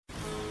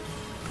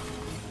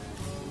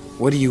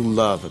What do you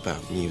love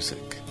about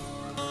music?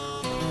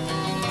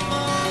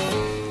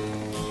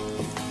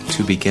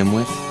 To begin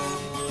with,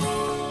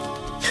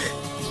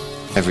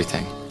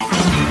 everything.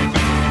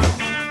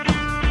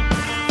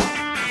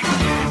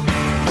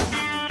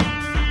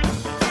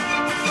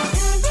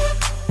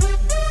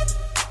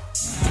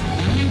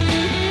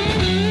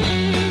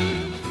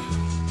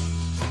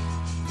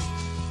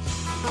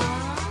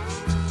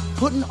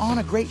 Putting on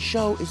a great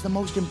show is the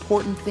most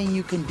important thing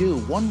you can do.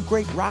 One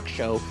great rock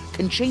show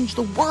can change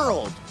the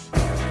world.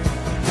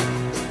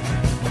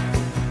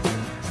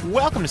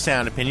 Welcome to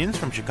Sound Opinions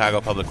from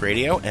Chicago Public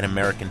Radio and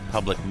American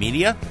Public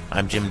Media.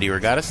 I'm Jim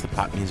DeRogatis, the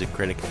pop music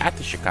critic at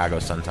the Chicago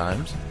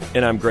Sun-Times.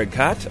 And I'm Greg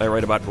Kot. I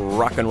write about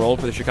rock and roll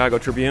for the Chicago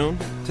Tribune.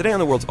 Today on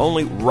the world's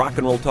only rock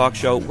and roll talk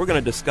show, we're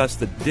going to discuss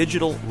the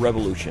digital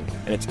revolution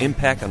and its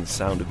impact on the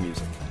sound of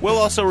music. We'll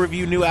also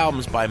review new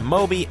albums by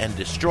Moby and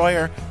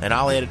Destroyer, and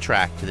I'll add a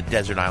track to the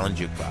Desert Island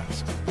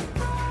Jukebox.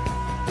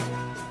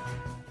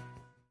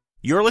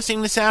 You're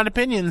listening to Sound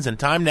Opinions, and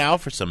time now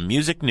for some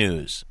music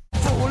news.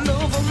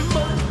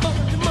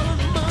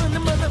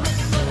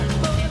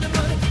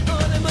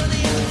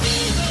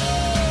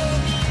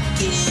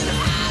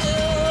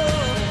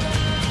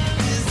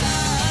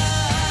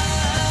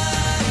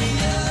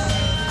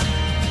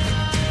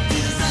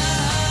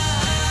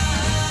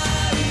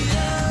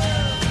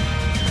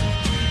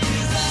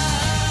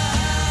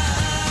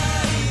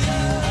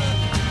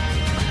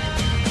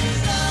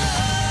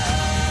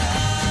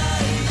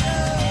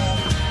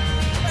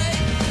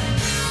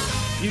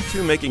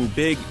 U2 making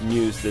big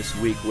news this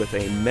week with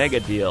a mega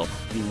deal.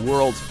 The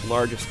world's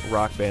largest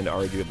rock band,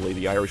 arguably,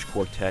 the Irish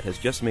Quartet, has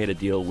just made a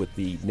deal with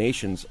the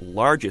nation's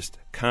largest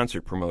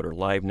concert promoter,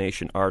 Live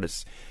Nation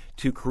Artists,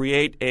 to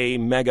create a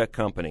mega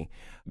company.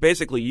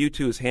 Basically,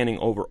 U2 is handing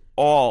over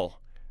all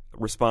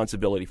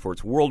responsibility for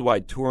its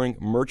worldwide touring,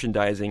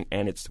 merchandising,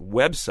 and its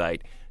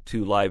website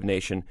to Live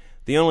Nation.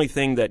 The only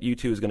thing that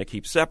U2 is going to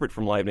keep separate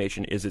from Live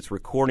Nation is its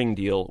recording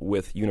deal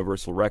with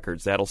Universal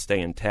Records. That'll stay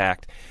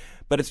intact.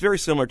 But it's very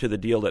similar to the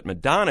deal that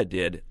Madonna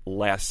did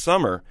last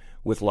summer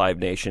with Live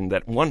Nation,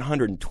 that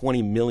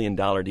 $120 million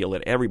deal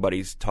that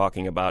everybody's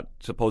talking about,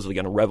 supposedly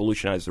going to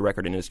revolutionize the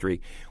record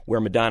industry, where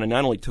Madonna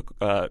not only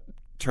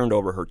turned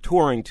over her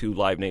touring to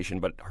Live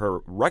Nation, but her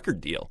record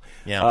deal.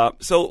 Yeah.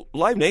 So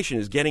Live Nation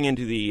is getting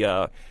into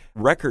the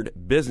record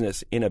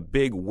business in a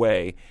big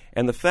way,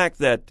 and the fact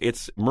that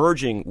it's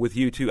merging with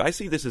U2, I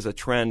see this as a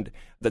trend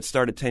that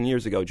started 10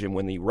 years ago, Jim,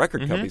 when the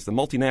record companies, the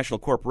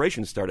multinational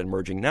corporations started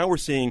merging. Now we're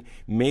seeing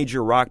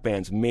major rock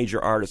bands, major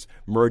artists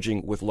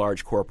merging with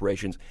large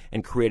corporations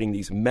and creating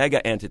these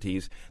mega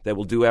entities that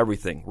will do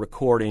everything: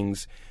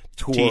 recordings,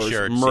 tours,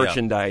 T-shirts,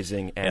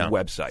 merchandising, and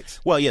websites.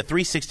 Well,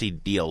 360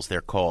 deals,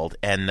 they're called,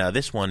 and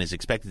this one is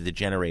expected to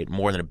generate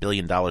more than $1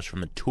 billion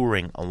from the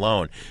touring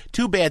alone.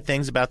 Two bad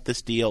things about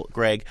this deal,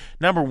 Greg.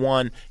 Number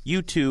one,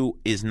 U2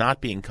 is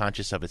not being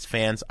conscious of its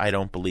fans, I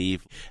don't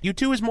believe.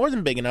 U2 is more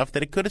than big enough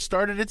that it could have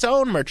started its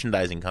own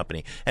merchandising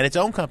company and its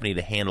own company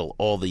to handle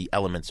all the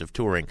elements of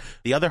touring.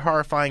 The other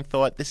horrifying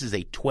thought, this is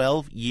a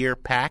 12-year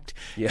pact,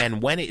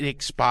 and when it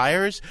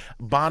expires,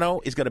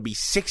 Bono is going to be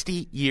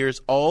 60 years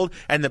old,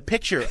 and the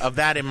picture of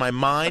that in my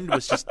mind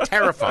was just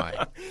terrifying.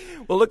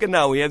 Well, look at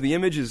now. We have the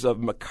images of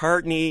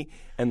McCartney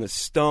and the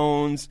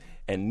Stones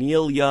and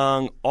Neil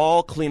Young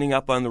all cleaning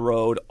up on the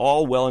road,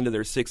 all well into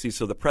their 60s,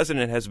 so the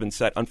precedent has been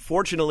set.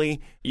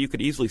 Unfortunately, you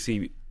could easily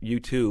see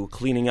U2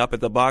 cleaning up at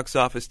the box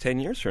office 10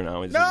 years from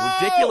now. As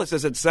ridiculous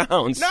as it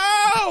sounds.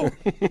 No!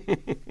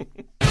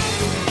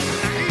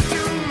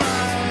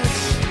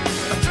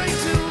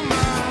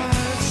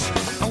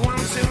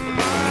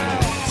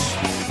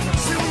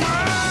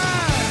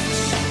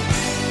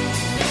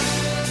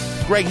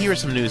 Greg, here is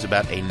some news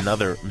about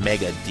another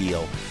mega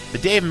deal. The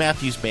Dave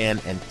Matthews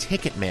Band and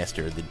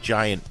Ticketmaster, the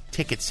giant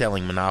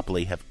ticket-selling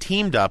monopoly, have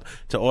teamed up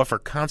to offer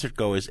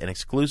concertgoers an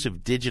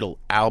exclusive digital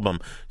album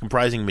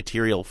comprising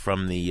material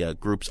from the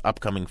group's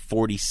upcoming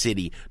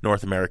 40-city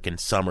North American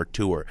summer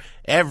tour.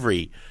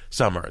 Every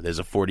summer, there's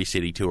a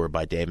 40-city tour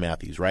by Dave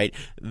Matthews, right?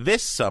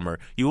 This summer,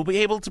 you will be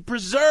able to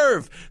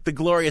preserve the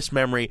glorious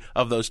memory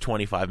of those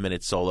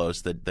 25-minute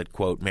solos that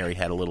quote, Mary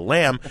Had a Little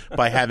Lamb,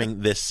 by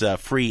having this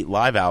free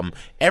live album.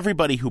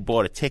 Everybody who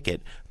bought a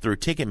ticket through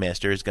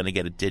Ticketmaster is going to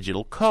get a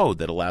digital code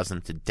that allows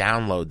them to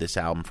download this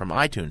album from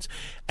iTunes.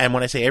 And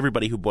when I say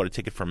everybody who bought a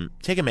ticket from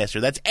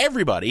Ticketmaster, that's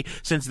everybody,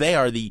 since they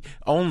are the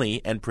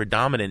only and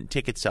predominant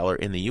ticket seller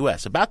in the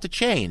U.S. About to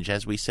change,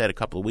 as we said a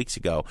couple of weeks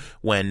ago,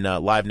 when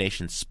Live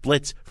Nation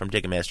splits from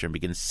Ticketmaster and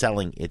begins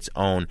selling its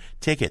own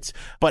tickets.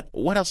 But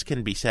what else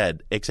can be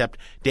said except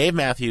Dave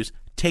Matthews,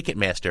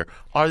 Ticketmaster?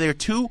 Are there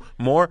two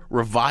more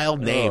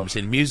reviled names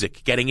in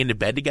music getting into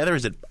bed together?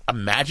 Is it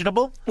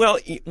imaginable? Well,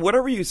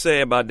 whatever you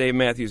say about Dave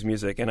Matthews'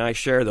 music, and I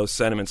share those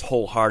sentiments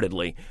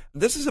wholeheartedly,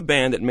 this is a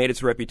band that made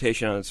its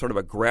reputation on sort of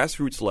a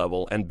grassroots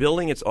level and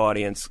building its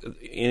audience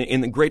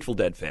in the Grateful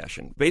Dead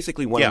fashion.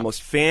 Basically one of the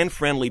most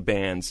fan-friendly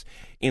bands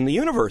in the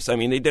universe. I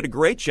mean, they did a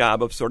great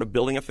job of sort of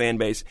building a fan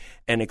base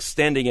and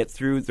extending it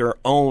through their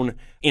own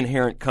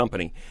inherent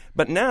company.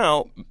 But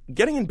now,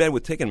 getting in bed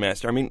with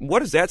Ticketmaster, I mean, what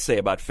does that say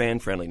about fan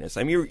friendliness?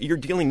 I mean, you're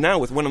dealing now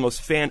with one of the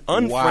most fan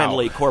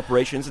unfriendly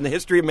corporations in the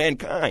history of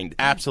mankind.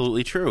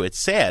 Absolutely true. It's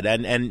sad,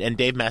 and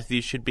Dave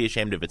Matthews should be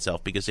ashamed of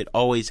itself because it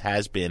always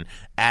has been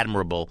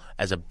admirable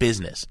as a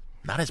business,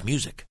 not as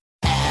music.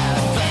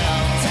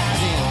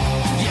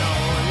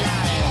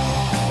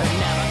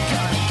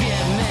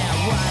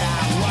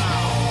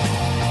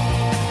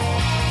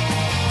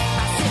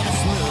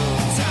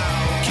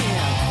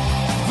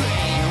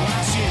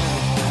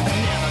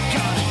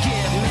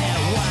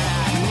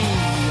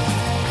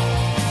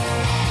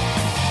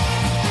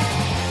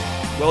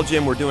 Well,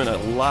 Jim, we're doing a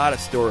lot of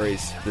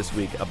stories this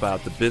week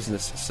about the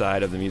business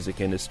side of the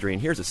music industry,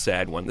 and here's a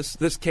sad one.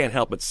 This can't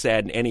help but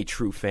sadden any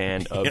true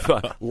fan of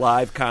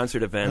live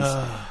concert events.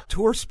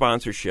 Tour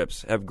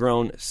sponsorships have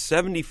grown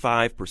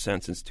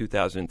 75% since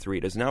 2003.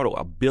 It is now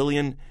a $1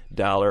 billion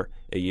a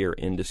year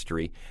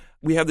industry.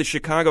 We have the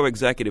Chicago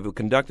executive who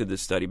conducted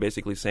this study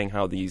basically saying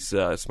how these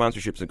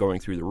sponsorships are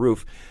going through the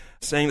roof,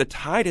 saying the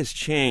tide has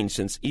changed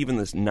since even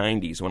the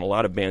 90s when a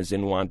lot of bands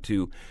didn't want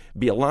to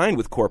be aligned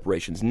with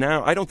corporations.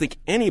 Now, I don't think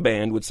any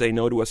band would say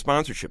no to a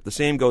sponsorship. The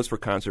same goes for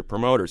concert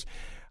promoters.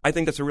 I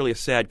think that's a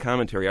sad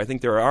commentary. I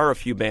think there are a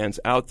few bands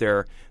out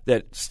there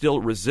that still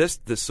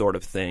resist this sort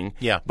of thing.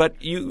 Yeah.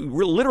 But you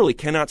literally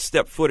cannot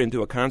step foot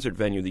into a concert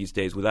venue these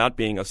days without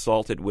being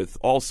assaulted with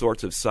all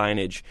sorts of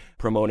signage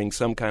promoting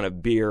some kind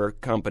of beer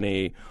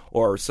company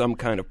or some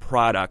kind of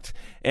product.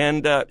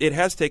 And it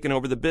has taken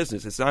over the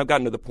business. It's now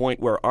gotten to the point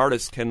where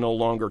artists can no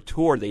longer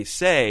tour, they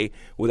say,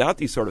 without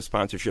these sort of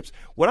sponsorships.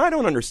 What I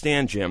don't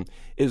understand, Jim,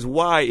 is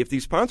why, if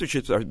these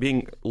sponsorships are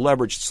being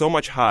leveraged so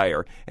much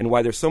higher and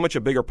why they're so much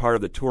a bigger part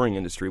of the touring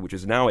industry, which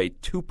is now a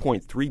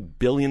 $2.3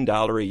 billion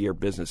a year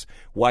business,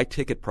 why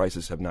ticket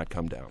prices have not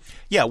come down.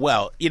 Yeah,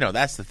 well,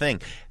 that's the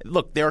thing.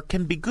 Look, there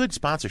can be good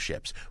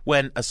sponsorships.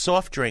 When a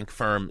soft drink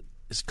firm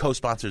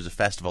co-sponsors a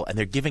festival and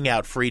they're giving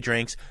out free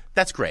drinks,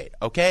 that's great,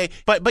 okay?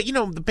 But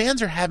the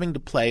bands are having to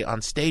play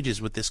on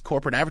stages with this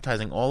corporate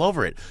advertising all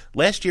over it.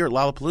 Last year at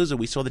Lollapalooza,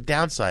 we saw the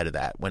downside of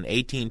that when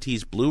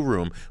AT&T's Blue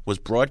Room was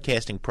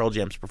broadcasting Pearl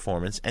Jam's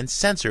performance and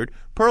censored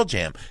Pearl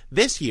Jam.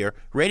 This year,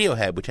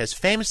 Radiohead, which has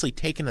famously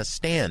taken a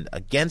stand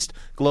against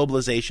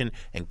globalization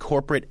and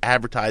corporate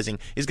advertising,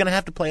 is going to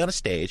have to play on a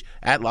stage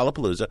at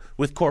Lollapalooza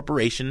with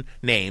corporation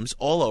names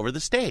all over the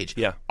stage.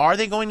 Yeah. Are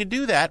they going to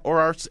do that,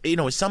 or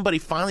is somebody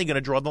finally going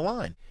to draw the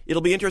line?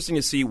 It'll be interesting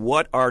to see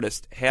what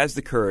artist has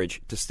the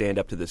courage to stand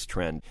up to this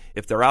trend.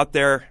 If they're out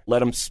there, let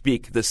them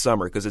speak this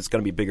summer because it's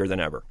going to be bigger than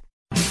ever.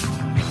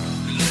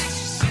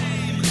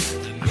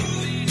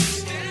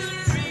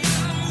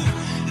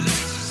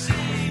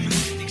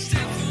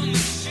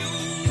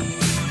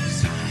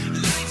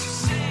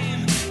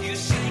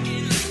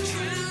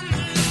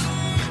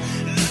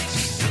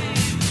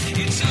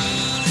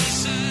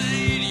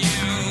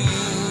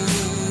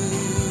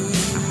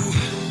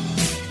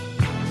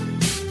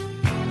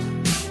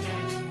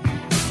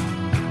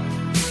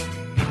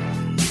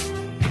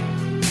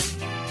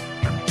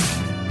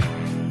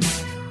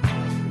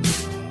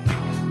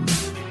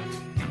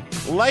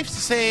 Life's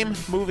the same,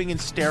 moving in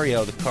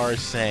stereo, the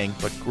Cars sang,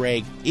 but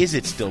Greg, is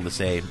it still the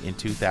same in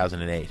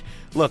 2008?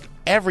 Look,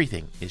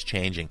 everything is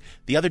changing.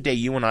 The other day,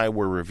 you and I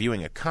were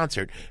reviewing a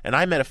concert, and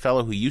I met a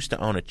fellow who used to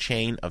own a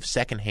chain of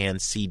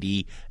secondhand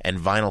CD and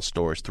vinyl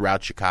stores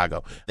throughout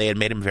Chicago. They had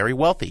made him very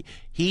wealthy.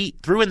 He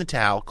threw in the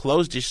towel,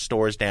 closed his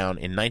stores down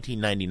in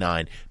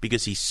 1999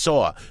 because he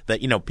saw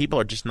that, people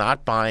are just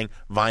not buying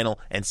vinyl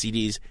and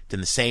CDs to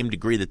the same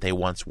degree that they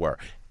once were.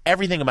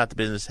 Everything about the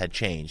business had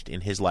changed in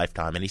his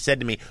lifetime. And he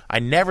said to me, I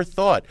never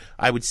thought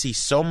I would see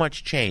so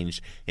much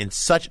change in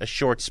such a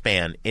short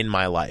span in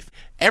my life.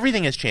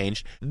 Everything has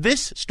changed.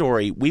 This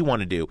story we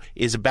want to do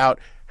is about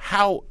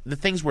how the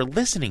things we're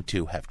listening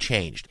to have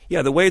changed.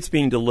 Yeah, the way it's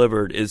being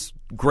delivered is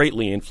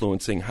greatly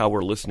influencing how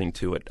we're listening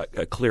to it,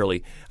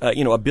 clearly.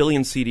 1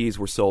 billion CDs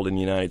were sold in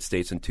the United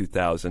States in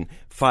 2000.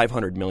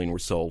 500 million were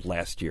sold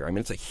last year. I mean,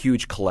 it's a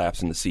huge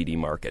collapse in the CD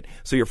market.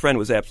 So your friend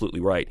was absolutely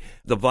right.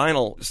 The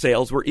vinyl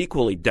sales were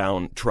equally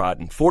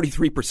downtrodden,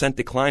 43%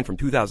 decline from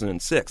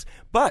 2006.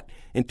 But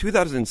in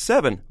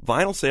 2007,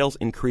 vinyl sales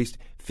increased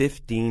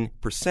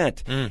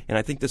 15%. And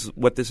I think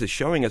this is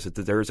showing us that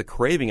there is a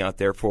craving out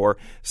there for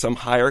some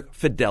higher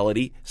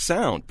fidelity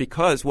sound,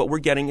 because what we're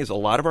getting is a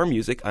lot of our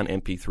music on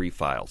MP3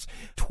 files.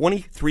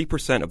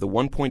 23% of the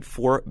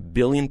 1.4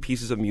 billion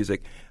pieces of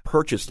music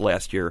purchased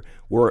last year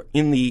were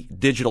in the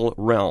digital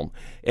realm.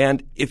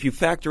 And if you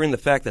factor in the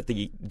fact that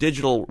the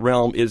digital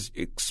realm is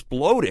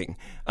exploding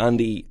on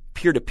the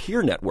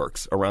peer-to-peer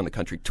networks around the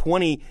country,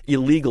 20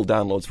 illegal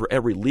downloads for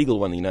every legal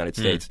one in the United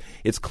States,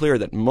 it's clear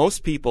that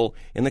most people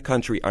in the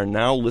country are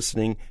now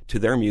listening to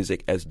their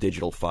music as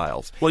digital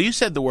files. Well, you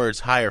said the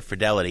words higher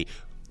fidelity.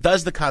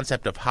 Does the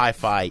concept of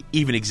hi-fi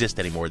even exist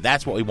anymore?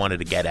 That's what we wanted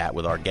to get at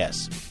with our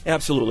guests.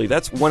 Absolutely.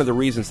 That's one of the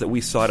reasons that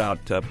we sought out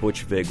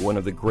Butch Vig, one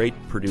of the great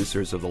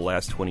producers of the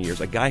last 20 years,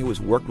 a guy who has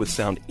worked with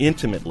sound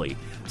intimately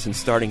since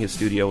starting his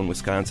studio in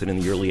Wisconsin in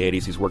the early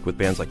 80s. He's worked with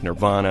bands like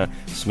Nirvana,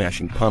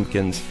 Smashing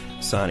Pumpkins,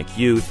 Sonic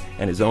Youth,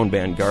 and his own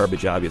band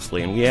Garbage,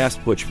 obviously. And we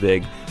asked Butch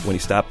Vig, when he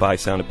stopped by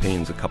Sound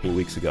Opinions a couple of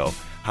weeks ago,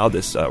 how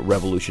this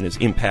revolution is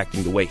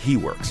impacting the way he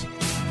works.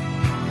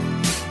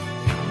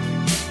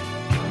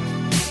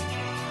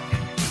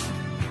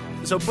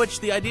 So, Butch,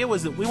 the idea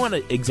was that we want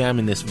to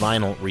examine this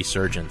vinyl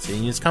resurgence,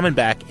 and it's coming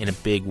back in a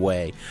big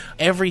way.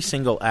 Every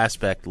single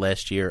aspect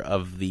last year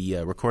of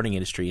the recording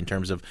industry in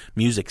terms of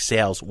music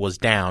sales was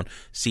down.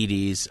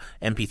 CDs,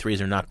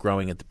 MP3s are not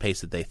growing at the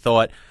pace that they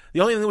thought.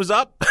 The only thing that was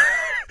up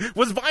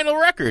was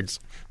vinyl records.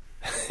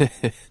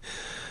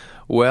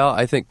 Well,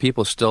 I think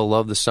people still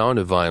love the sound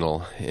of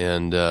vinyl,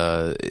 and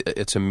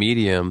it's a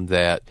medium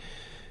that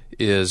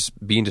is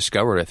being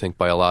discovered, I think,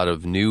 by a lot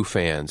of new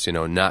fans,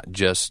 not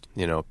just,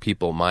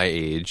 people my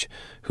age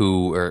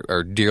who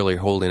are dearly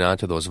holding on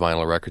to those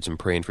vinyl records and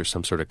praying for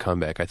some sort of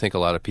comeback. I think a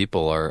lot of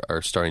people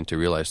are starting to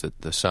realize that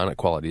the sonic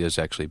quality is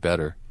actually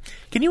better.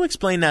 Can you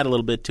explain that a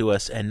little bit to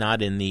us, and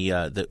not in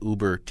the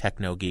uber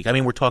techno geek? I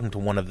mean, we're talking to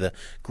one of the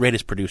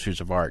greatest producers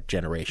of our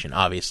generation,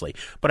 obviously.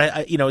 But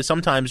I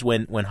sometimes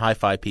when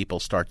hi-fi people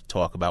start to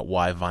talk about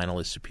why vinyl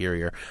is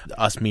superior,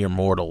 us mere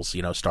mortals,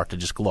 start to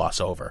just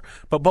gloss over.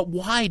 But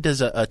why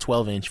does a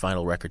 12-inch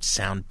vinyl record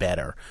sound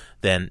better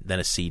than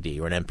a CD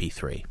or an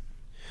MP3?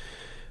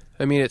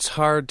 I mean, it's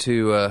hard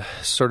to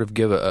sort of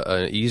give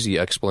an easy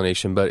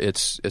explanation, but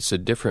it's a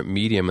different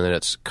medium, and then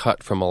it's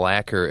cut from a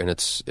lacquer, and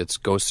it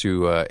goes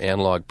through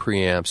analog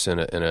preamps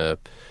and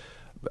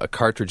a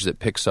cartridge that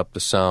picks up the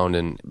sound,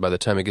 and by the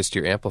time it gets to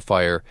your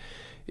amplifier,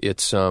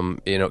 it's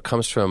it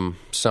comes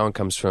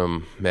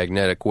from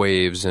magnetic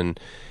waves, and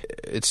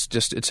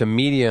it's a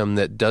medium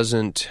that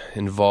doesn't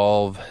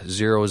involve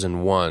zeros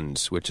and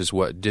ones, which is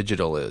what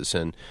digital is.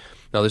 And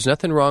now there's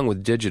nothing wrong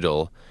with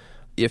digital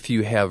if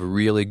you have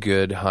really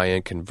good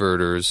high-end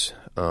converters.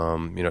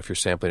 If you're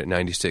sampling at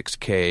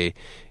 96K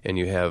and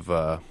you have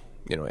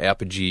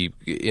apogee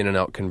in and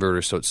out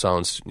converters, so it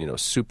sounds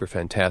super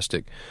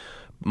fantastic.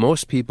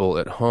 Most people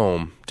at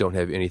home don't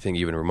have anything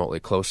even remotely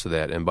close to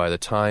that, and by the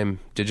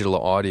time digital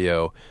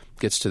audio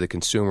gets to the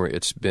consumer,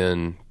 it's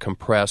been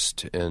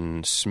compressed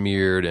and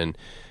smeared, and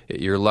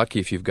you're lucky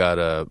if you've got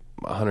a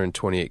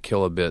 128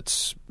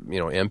 kilobits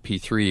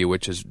MP3,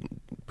 which is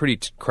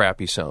pretty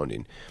crappy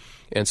sounding.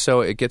 And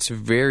so it gets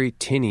very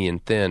tinny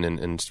and thin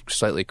and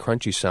slightly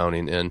crunchy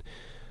sounding. And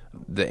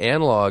the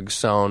analog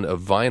sound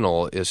of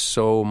vinyl is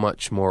so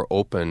much more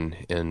open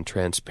and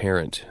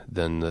transparent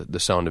than the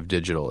sound of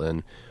digital.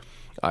 And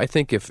I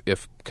think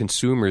if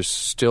consumers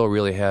still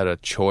really had a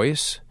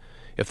choice,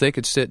 if they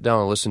could sit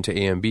down and listen to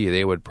A and B,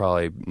 they would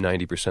probably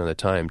 90% of the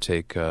time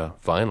take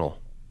vinyl.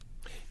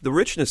 The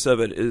richness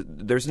of it,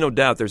 there's no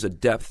doubt there's a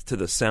depth to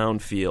the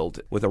sound field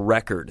with a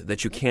record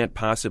that you can't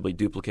possibly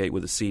duplicate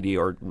with a CD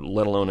or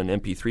let alone an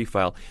MP3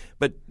 file.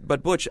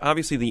 But Butch,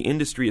 obviously the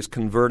industry is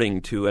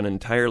converting to an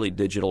entirely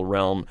digital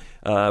realm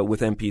with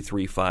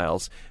MP3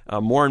 files.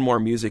 More and more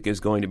music is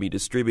going to be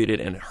distributed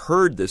and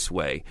heard this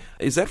way.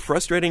 Is that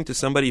frustrating to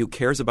somebody who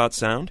cares about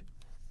sound?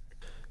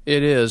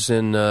 It is,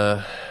 and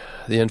the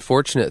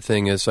unfortunate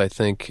thing is, I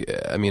think,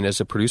 as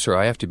a producer,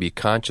 I have to be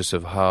conscious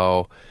of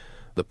how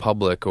the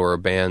public or a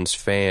band's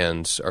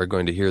fans are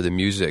going to hear the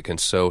music, and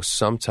so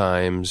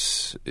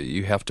sometimes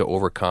you have to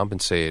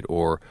overcompensate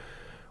or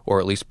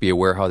at least be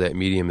aware how that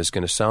medium is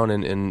going to sound,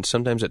 and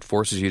sometimes it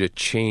forces you to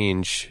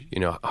change,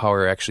 how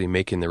you're actually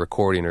making the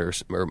recording, or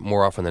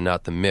more often than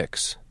not, the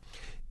mix.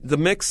 The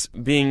mix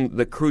being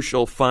the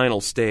crucial final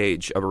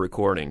stage of a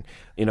recording.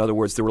 In other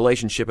words, the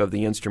relationship of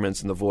the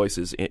instruments and the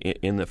voices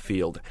in the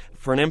field.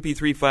 For an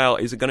MP3 file,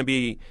 is it going to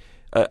be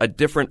a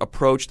different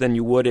approach than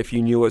you would if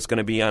you knew it was going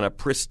to be on a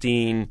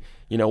pristine,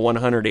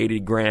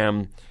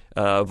 180-gram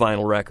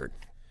vinyl record?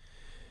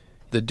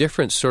 The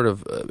difference sort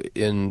of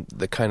in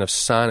the kind of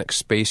sonic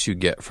space you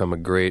get from a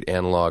great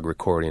analog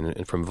recording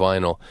and from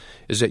vinyl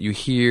is that you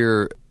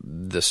hear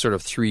the sort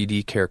of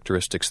 3D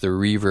characteristics, the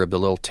reverb, the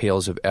little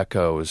tails of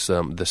echoes,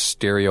 the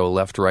stereo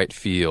left-right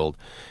field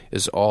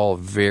is all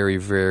very,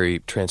 very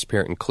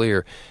transparent and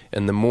clear.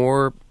 And the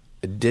more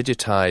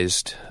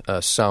digitized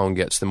sound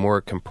gets, the more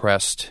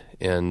compressed,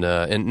 and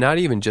not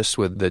even just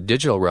with the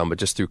digital realm, but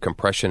just through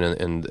compression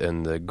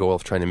and the goal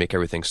of trying to make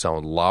everything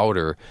sound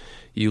louder,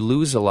 you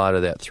lose a lot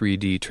of that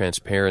 3D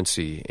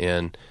transparency.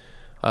 And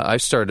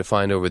I've started to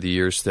find over the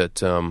years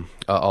that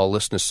I'll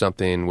listen to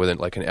something with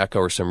like an echo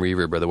or some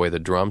reverb or the way the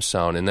drums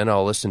sound, and then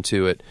I'll listen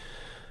to it,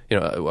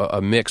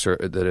 a mix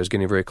that is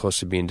getting very close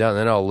to being done, and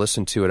then I'll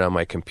listen to it on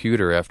my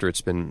computer after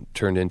it's been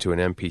turned into an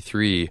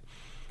MP3.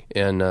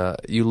 And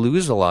you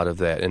lose a lot of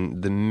that,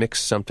 and the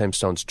mix sometimes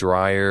sounds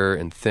drier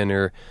and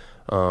thinner.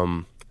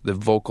 The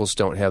vocals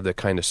don't have the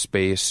kind of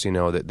space,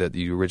 that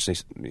you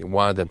originally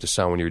wanted them to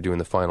sound when you were doing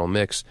the final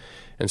mix.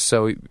 And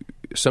so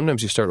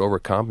sometimes you start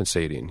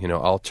overcompensating.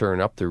 I'll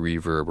turn up the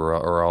reverb,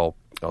 or I'll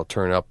I'll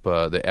turn up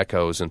the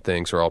echoes and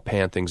things, or I'll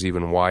pan things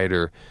even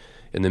wider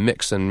in the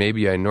mix than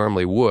maybe I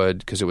normally would,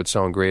 because it would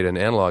sound great on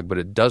analog, but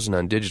it doesn't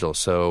on digital.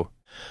 So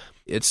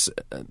it's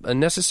a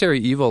necessary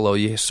evil, though.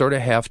 You sort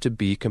of have to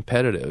be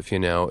competitive.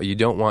 You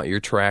don't want your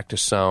track to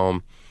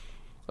sound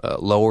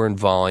lower in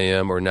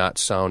volume or not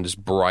sound as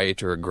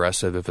bright or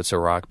aggressive if it's a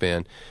rock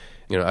band.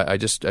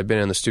 I've been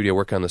in the studio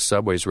working on the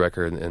Subways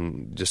record,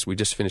 and we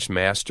just finished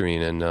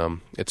mastering,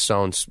 and it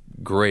sounds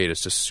great.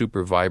 It's just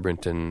super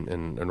vibrant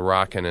and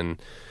rocking,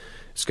 and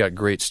it's got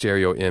great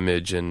stereo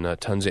image and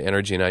tons of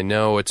energy. And I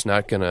know it's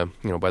not going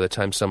to, by the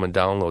time someone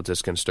downloads,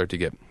 it's going to start to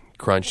get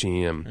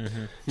crunchy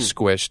and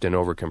squished and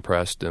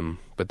overcompressed.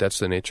 But that's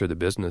the nature of the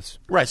business.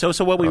 Right. So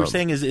what we were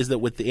saying is that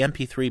with the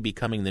MP3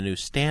 becoming the new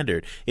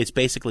standard, it's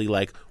basically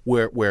like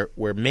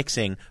we're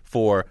mixing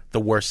for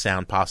the worst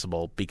sound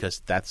possible,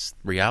 because that's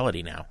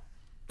reality now.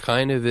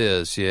 Kind of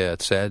is, yeah.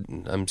 It's sad.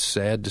 I'm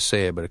sad to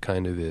say it, but it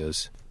kind of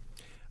is.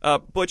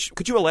 Butch,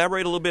 could you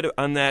elaborate a little bit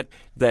on that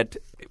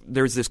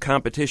there's this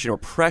competition or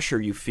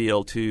pressure you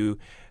feel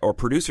or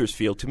producers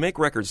feel to make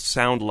records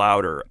sound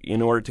louder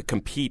in order to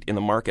compete in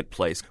the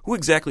marketplace? Who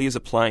exactly is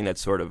applying that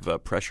sort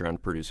of pressure on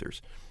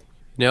producers?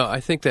 I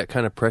think that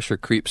kind of pressure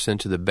creeps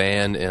into the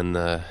band and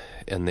the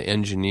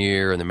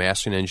engineer and the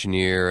mastering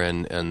engineer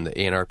and the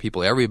A&R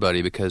people,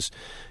 everybody, because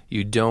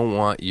you don't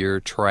want your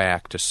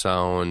track to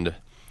sound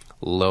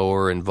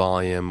lower in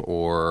volume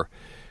or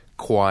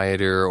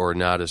quieter or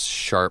not as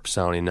sharp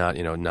sounding,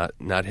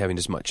 not having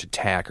as much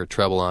attack or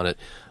treble on it.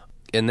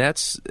 And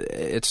it's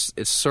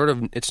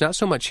not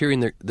so much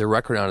hearing the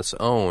record on its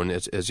own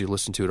as you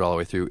listen to it all the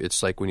way through.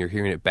 It's like when you're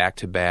hearing it back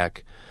to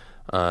back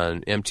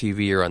on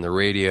MTV or on the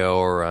radio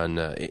or on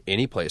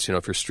any place.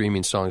 If you're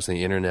streaming songs on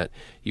the internet,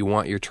 you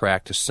want your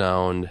track to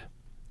sound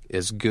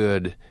as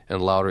good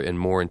and louder and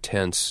more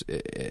intense,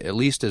 at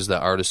least as the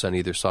artists on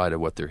either side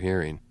of what they're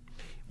hearing.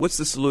 What's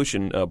the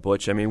solution,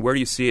 Butch? I mean, where do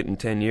you see it in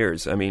 10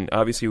 years? I mean,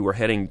 obviously we're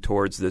heading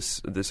towards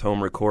this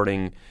home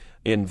recording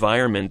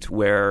environment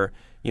where,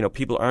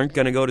 people aren't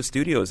going to go to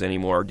studios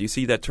anymore. Do you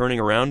see that turning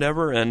around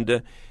ever?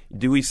 And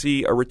do we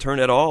see a return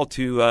at all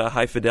to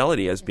high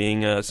fidelity as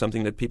being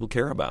something that people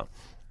care about?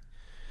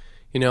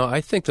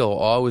 I think there'll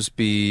always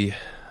be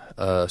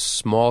a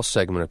small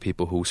segment of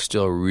people who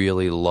still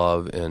really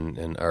love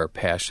and are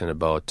passionate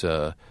about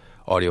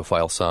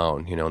audiophile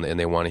sound, and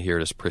they want to hear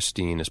it as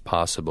pristine as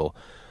possible.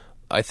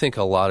 I think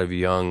a lot of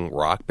young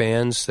rock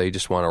bands, they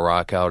just want to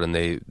rock out, and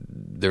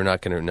they're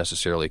not going to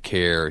necessarily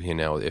care,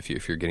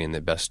 if you're getting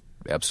the best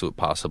absolute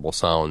possible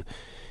sound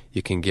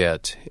you can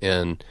get.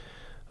 And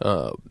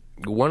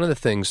one of the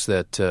things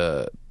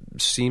that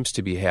seems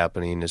to be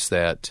happening is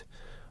that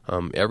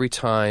every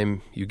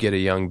time you get a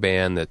young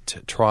band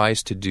that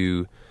tries to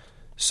do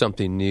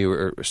something new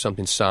or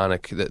something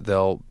sonic, that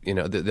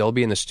they'll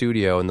be in the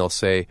studio and they'll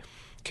say,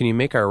 "Can you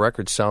make our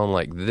record sound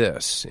like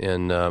this?"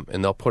 And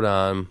they'll put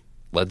on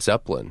Led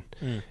Zeppelin,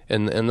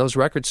 and those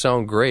records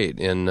sound great.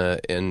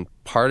 And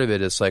part of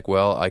it is like,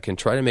 well, I can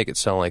try to make it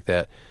sound like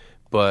that,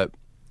 but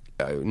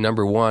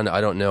number one, I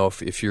don't know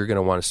if you're going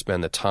to want to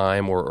spend the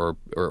time or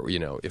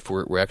if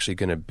we're actually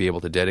going to be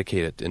able to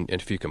dedicate it, and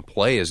if you can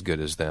play as good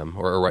as them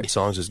or write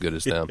songs as good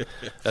as them.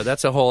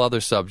 That's a whole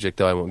other subject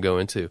that I won't go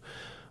into.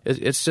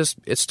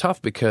 It's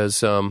tough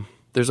because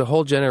there's a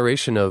whole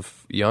generation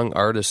of young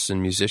artists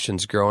and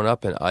musicians growing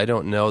up, and I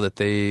don't know that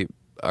they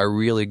are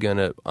really going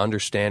to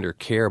understand or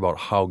care about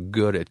how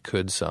good it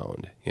could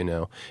sound,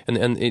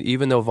 And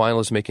even though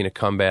vinyl is making a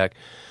comeback,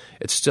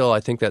 it's still, I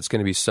think that's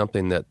going to be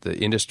something that the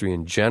industry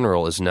in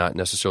general is not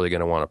necessarily going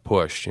to want to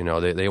push. They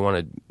want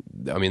to,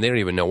 they don't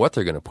even know what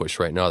they're going to push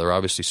right now. They're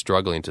obviously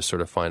struggling to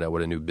sort of find out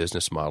what a new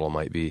business model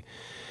might be.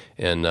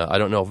 And I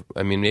don't know,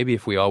 maybe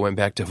if we all went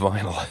back to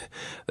vinyl,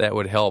 that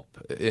would help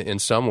in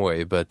some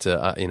way. But,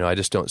 I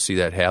just don't see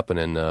that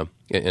happening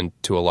and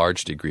to a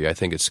large degree. I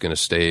think it's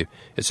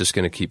just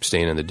going to keep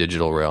staying in the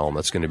digital realm.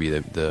 That's going to be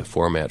the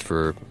format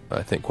for,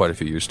 I think, quite a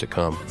few years to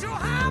come.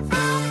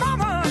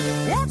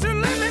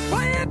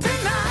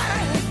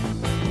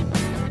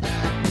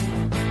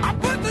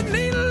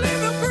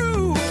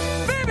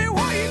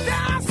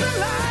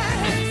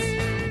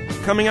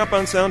 Coming up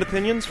on Sound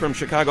Opinions from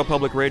Chicago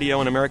Public Radio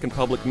and American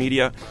Public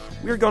Media,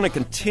 we're going to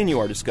continue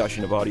our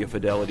discussion of audio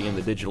fidelity in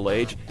the digital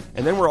age,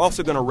 and then we're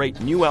also going to rate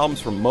new albums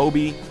from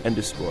Moby and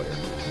Destroyer.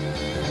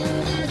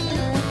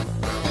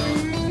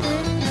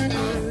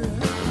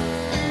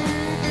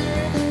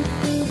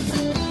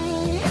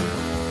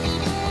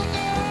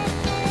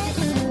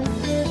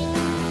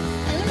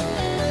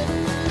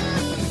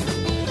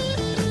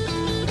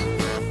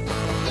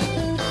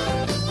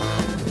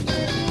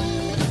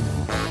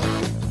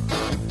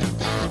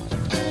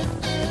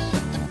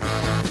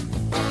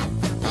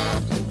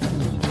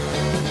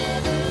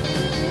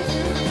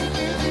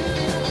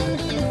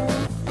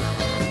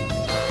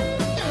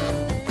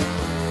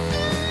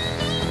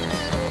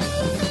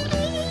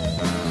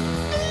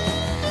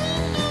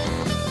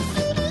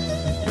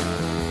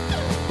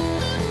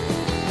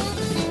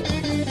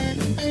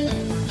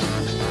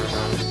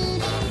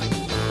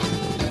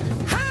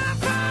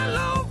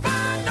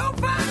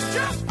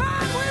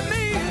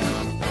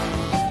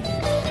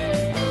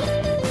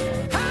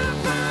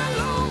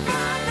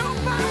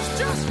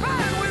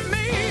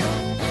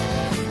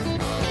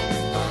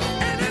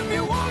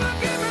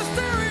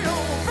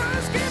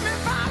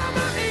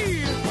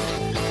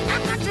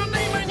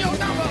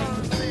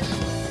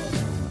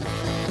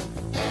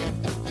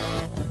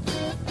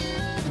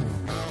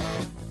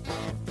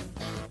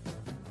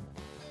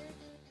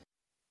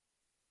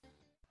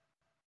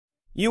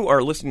 You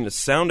are listening to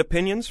Sound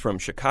Opinions from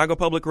Chicago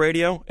Public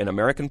Radio and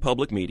American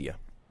Public Media.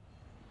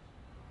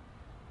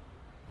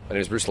 My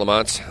name is Bruce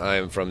Lamont.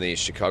 I'm from the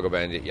Chicago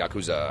band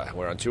Yakuza.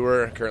 We're on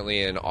tour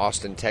currently in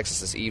Austin,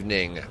 Texas this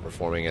evening,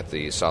 performing at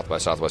the South by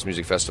Southwest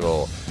Music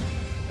Festival.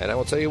 And I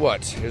will tell you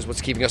what, here's what's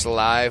keeping us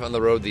alive on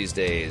the road these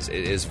days.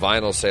 It is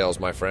vinyl sales,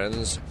 my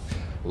friends.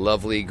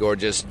 Lovely,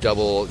 gorgeous,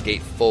 double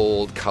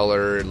gatefold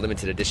color,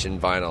 limited edition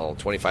vinyl,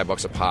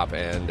 $25 a pop.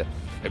 And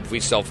if we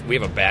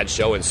have a bad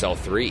show and sell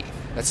 3,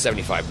 that's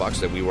 $75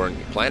 that we weren't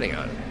planning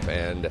on.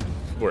 And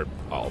we're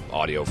all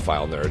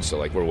audiophile nerds, so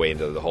we're way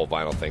into the whole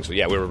vinyl thing. So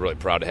yeah, we were really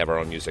proud to have our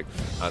own music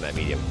on that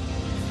medium.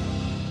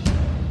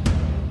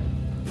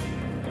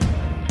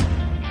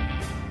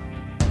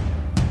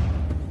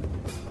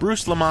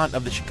 Bruce Lamont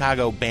of the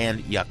Chicago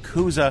band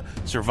Yakuza,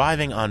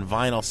 surviving on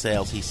vinyl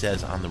sales, he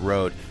says, on the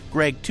road.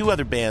 Greg, 2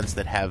 other bands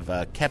that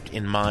have kept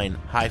in mind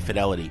high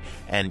fidelity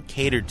and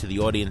catered to the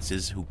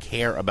audiences who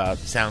care about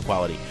sound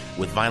quality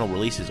with vinyl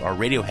releases are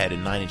Radiohead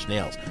and Nine Inch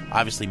Nails,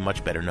 obviously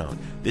much better known.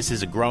 This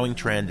is a growing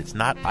trend. It's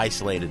not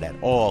isolated at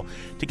all.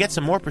 To get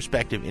some more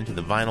perspective into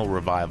the vinyl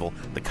revival,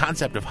 the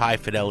concept of high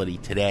fidelity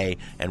today,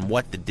 and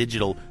what the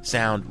digital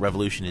sound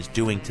revolution is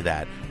doing to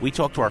that, we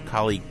talked to our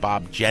colleague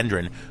Bob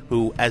Gendron,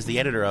 who, as the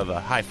editor of a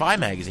hi-fi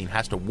magazine,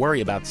 has to worry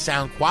about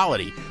sound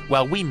quality,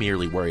 while we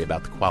merely worry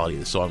about the quality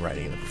of the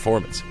songwriting and the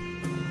performance.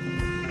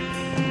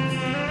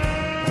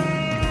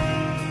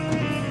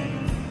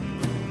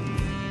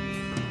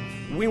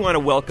 We want to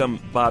welcome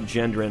Bob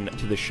Gendron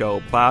to the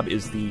show. Bob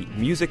is the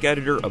music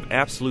editor of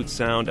Absolute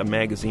Sound, a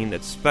magazine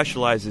that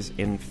specializes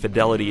in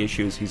fidelity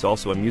issues. He's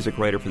also a music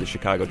writer for the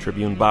Chicago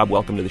Tribune. Bob,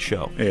 welcome to the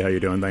show. Hey, how you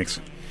doing?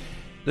 Thanks.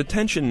 The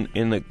tension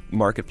in the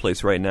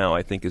marketplace right now,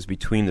 I think, is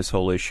between this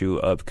whole issue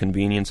of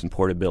convenience and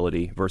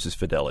portability versus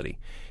fidelity.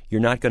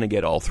 You're not going to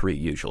get all 3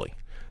 usually.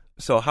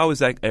 So how is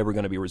that ever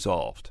going to be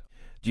resolved?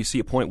 Do you see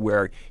a point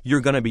where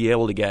you're going to be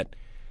able to get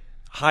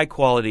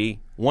high-quality,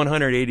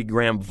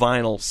 180-gram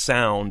vinyl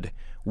sound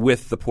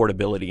with the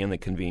portability and the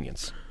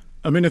convenience?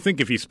 I mean, I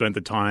think if you spent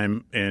the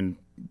time and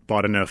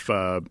bought enough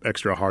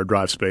extra hard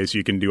drive space,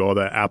 you can do all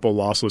that Apple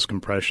lossless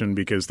compression,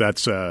 because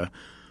that's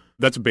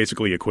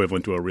basically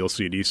equivalent to a real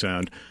CD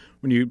sound.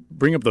 When you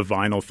bring up the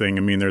vinyl thing,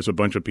 I mean, there's a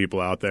bunch of people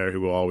out there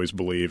who will always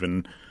believe,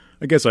 and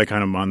I guess I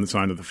kind of am on the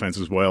side of the fence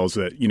as well, is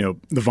that,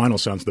 the vinyl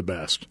sounds the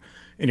best.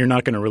 And you're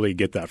not going to really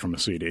get that from a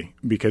CD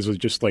because it's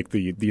just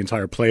the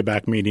entire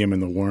playback medium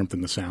and the warmth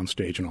and the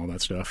soundstage and all that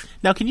stuff.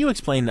 Now, can you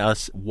explain to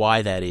us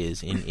why that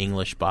is in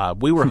English,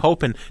 Bob? We were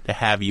hoping to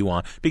have you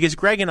on because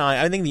Greg and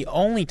I think the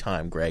only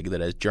time, Greg, that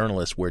as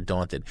journalists we're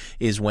daunted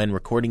is when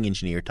recording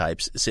engineer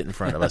types sit in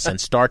front of us and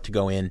start to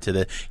go into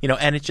the,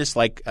 and it's just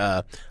we'd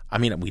have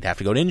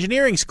to go to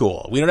engineering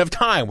school. We don't have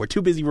time. We're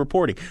too busy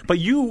reporting. But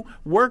you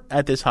work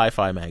at this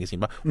hi-fi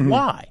magazine. Mm-hmm.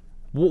 Why?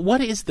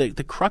 What is the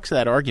crux of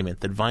that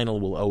argument that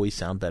vinyl will always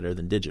sound better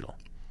than digital?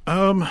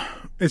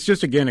 It's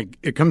just, again,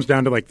 it comes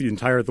down to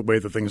the way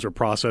that things are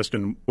processed.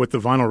 And with the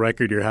vinyl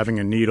record, you're having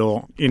a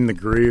needle in the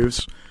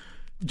grooves.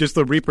 Just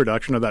the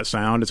reproduction of that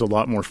sound is a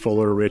lot more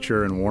fuller,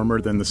 richer, and warmer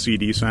than the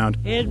CD sound.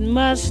 It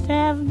must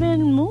have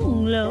been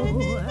moonglow,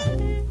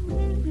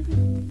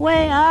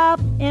 way up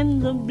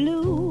in the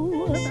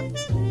blue.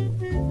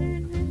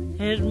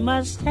 It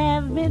must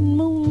have been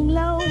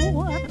moonglow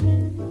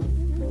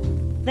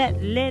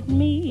that led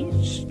me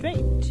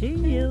straight to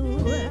you.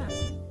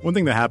 One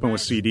thing that happened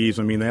with CDs,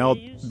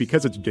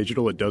 because it's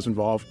digital, it does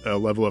involve a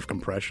level of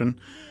compression.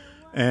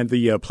 And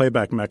the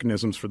playback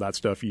mechanisms for that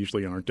stuff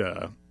usually aren't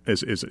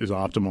is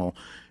optimal.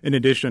 In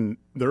addition,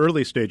 the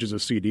early stages of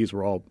CDs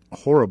were all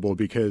horrible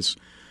because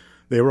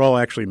they were all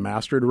actually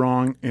mastered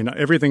wrong. And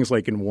everything's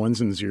in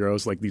ones and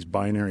zeros, these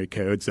binary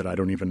codes that I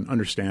don't even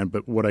understand.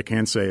 But what I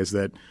can say is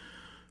that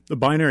the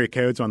binary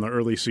codes on the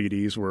early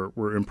CDs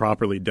were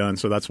improperly done,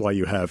 so that's why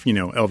you have,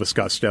 Elvis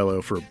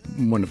Costello, for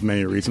one of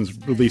many reasons,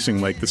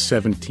 releasing the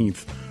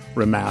 17th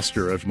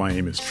remaster of My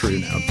Name Is True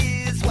now.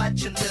 She's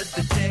watching the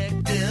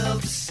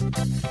detectives. Ooh,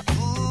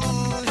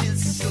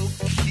 he's so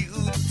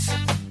cute.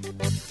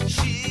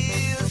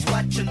 She's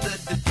watching the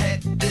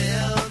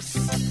detectives.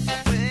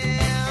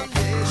 When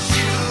they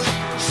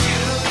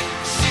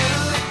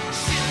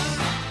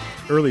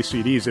shoot. Early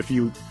CDs, if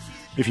you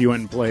went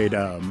and played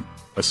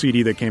a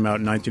CD that came out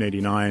in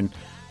 1989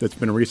 that's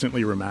been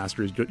recently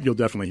remastered, you'll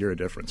definitely hear a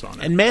difference on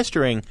it. And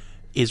mastering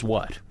is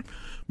what?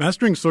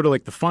 Mastering is sort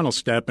of the final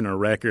step in a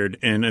record,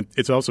 and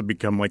it's also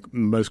become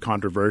most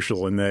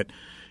controversial in that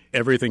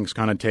everything's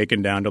kind of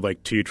taken down to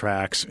 2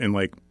 tracks, and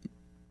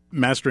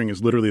mastering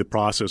is literally the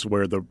process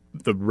where the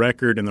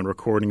record and the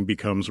recording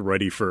becomes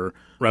ready for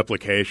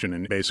replication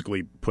and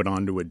basically put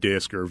onto a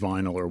disc or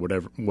vinyl or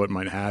what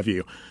might have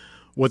you.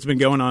 What's been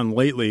going on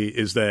lately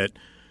is that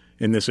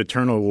in this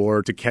eternal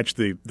war to catch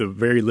the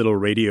very little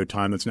radio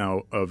time that's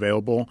now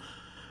available,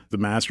 the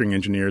mastering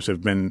engineers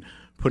have been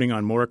putting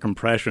on more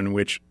compression,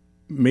 which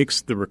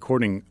makes the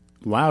recording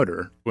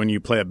louder. When you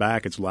play it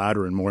back, it's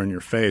louder and more in your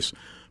face.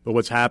 But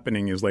what's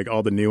happening is like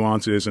all the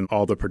nuances and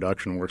all the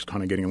production work's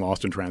kind of getting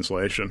lost in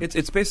translation.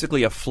 It's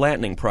basically a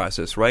flattening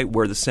process, right,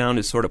 where the sound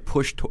is sort of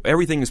pushed,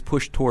 everything is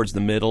pushed towards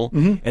the middle,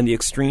 and the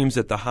extremes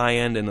at the high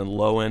end and the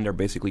low end are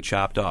basically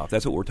chopped off.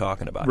 That's what we're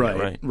talking about here,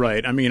 right?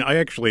 Right. I mean,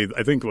 I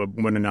think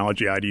one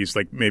analogy I'd use,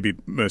 like maybe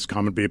most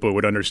common people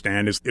would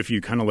understand, is if you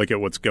kind of look at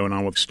what's going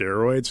on with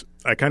steroids,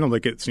 I kind of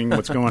look at seeing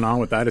what's going on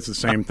with that. It's the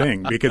same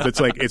thing, because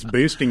it's like it's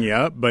boosting you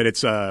up, but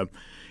it's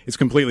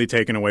completely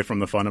taken away from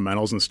the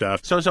fundamentals and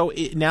stuff. So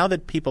now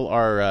that people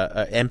are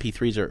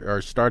MP3s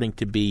are starting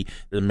to be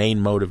the main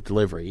mode of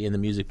delivery in the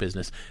music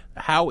business,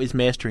 how is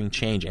mastering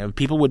changing? I mean,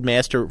 people would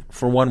master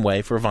for one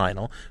way for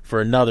vinyl,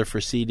 for another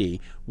for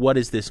CD. What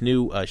is this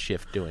new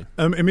shift doing?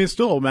 I mean, it's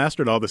still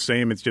mastered all the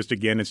same. It's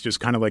just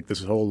kind of like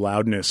this whole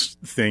loudness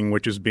thing,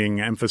 which is being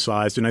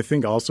emphasized. And I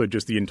think also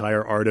just the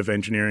entire art of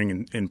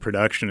engineering and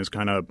production is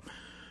kind of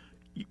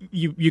 –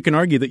 You can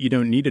argue that you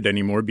don't need it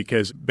anymore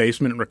because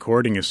basement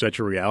recording is such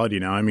a reality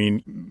now. I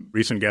mean,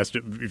 recent guest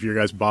of your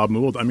guys, Bob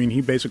Mould, I mean,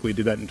 he basically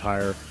did that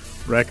entire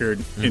record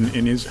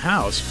in his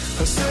house.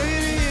 I say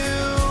to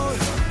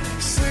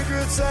you,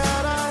 secrets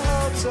that I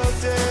hold so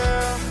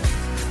dear,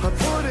 I'm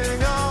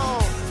putting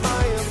all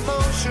my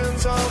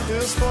emotions on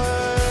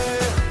display.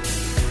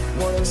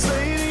 What I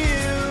say to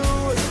you,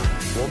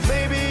 well,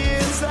 maybe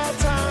it's that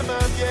time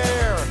of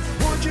year.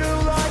 Would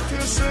you like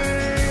to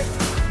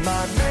see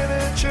my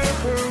miniature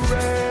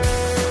parade?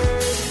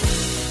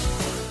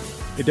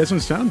 It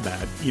doesn't sound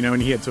bad,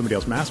 and he had somebody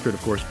else master it,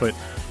 of course, but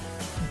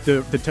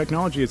the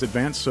technology has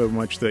advanced so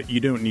much that you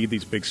don't need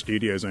these big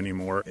studios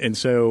anymore. And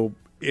so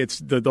it's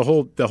the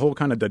whole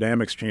kind of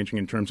dynamics changing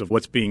in terms of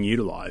what's being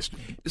utilized.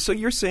 So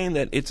you're saying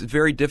that it's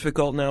very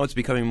difficult now, it's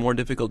becoming more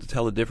difficult to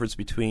tell the difference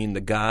between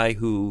the guy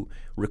who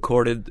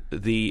recorded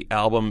the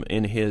album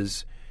in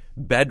his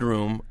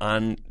bedroom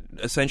on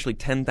essentially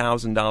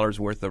 $10,000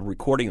 worth of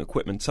recording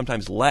equipment,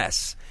 sometimes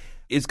less,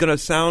 is going to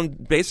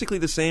sound basically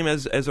the same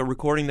as a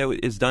recording that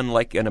is done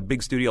like in a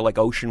big studio like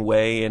Ocean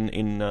Way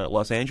in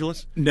Los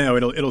Angeles? No,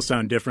 it'll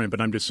sound different,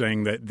 but I'm just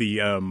saying that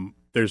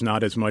there's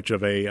not as much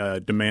of a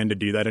demand to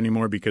do that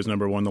anymore because,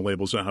 number one, the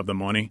labels don't have the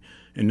money,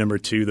 and number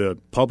two, the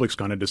public's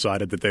kind of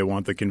decided that they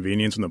want the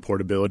convenience and the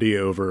portability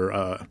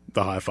over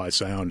the hi-fi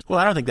sound. Well,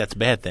 I don't think that's a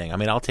bad thing. I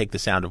mean, I'll take the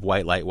sound of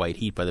White Light, White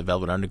Heat by the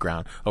Velvet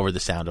Underground over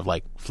the sound of,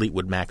 like,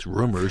 Fleetwood Mac's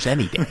Rumors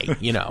any day,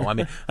 I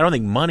mean, I don't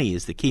think money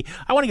is the key.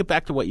 I want to get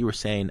back to what you were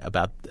saying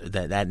about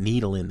that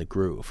needle in the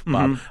groove,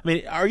 Bob. I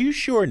mean, are you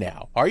sure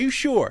now? Are you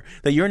sure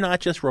that you're not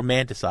just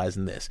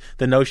romanticizing this?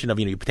 The notion of,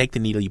 you take the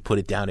needle, you put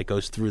it down, it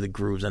goes through the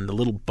grooves, and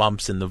the little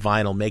bumps in the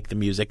vinyl make the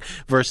music,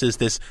 versus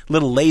this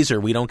little laser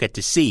we don't get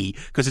to see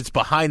because it's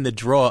behind the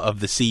drawer of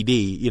the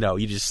CD.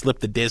 You just slip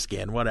the disc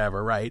in,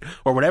 whatever, right?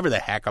 Or whatever the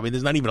heck. I mean,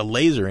 there's not even a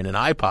laser in an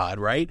iPod,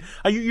 right?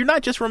 You're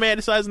not just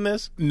romanticizing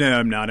this? No,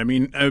 I'm not. I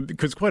mean,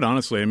 because quite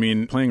honestly, I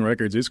mean, playing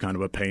records is kind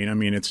of a pain. I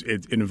mean,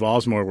 it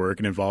involves more work.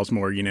 It involves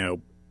more,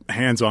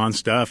 hands-on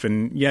stuff,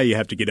 and you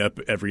have to get up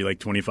every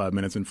 25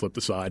 minutes and flip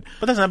the side.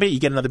 But that's not bad. You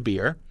get another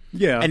beer.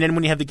 Yeah, and then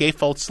when you have the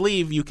gatefold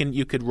sleeve, you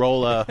could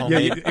roll a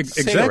homemade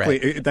exactly.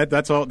 cigarette.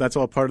 That's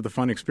all part of the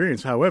fun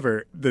experience.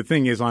 However, the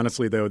thing is,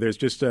 honestly, though, there's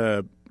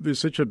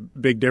such a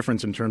big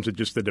difference in terms of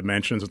just the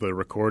dimensions of the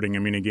recording. I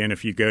mean, again,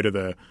 if you go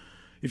to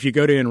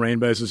In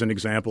Rainbows as an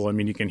example, I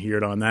mean, you can hear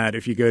it on that.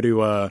 If you go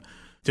to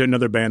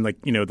another band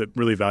that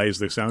really values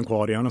the sound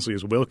quality, honestly,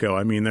 is Wilco.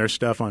 I mean, their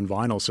stuff on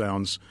vinyl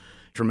sounds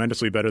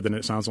tremendously better than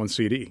it sounds on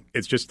CD.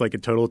 It's just like a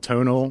total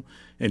tonal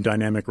and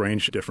dynamic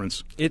range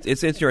difference.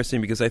 It's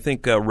interesting because I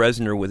think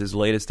Reznor, with his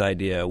latest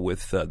idea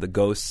with the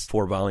Ghosts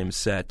 4-volume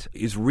set,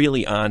 is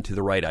really on to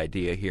the right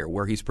idea here,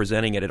 where he's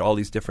presenting it at all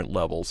these different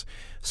levels.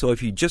 So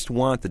if you just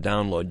want the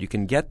download, you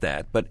can get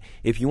that. But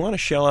if you want to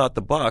shell out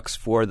the bucks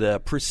for the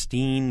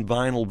pristine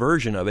vinyl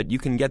version of it, you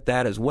can get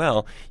that as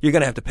well. You're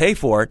going to have to pay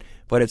for it,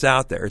 but it's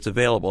out there. It's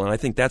available. And I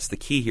think that's the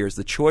key here, is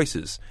the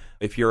choices.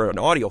 If you're an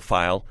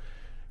audiophile,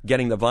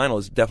 getting the vinyl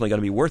is definitely going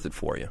to be worth it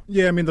for you.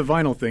 Yeah, I mean, the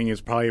vinyl thing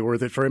is probably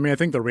worth it for. I mean, I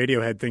think the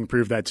Radiohead thing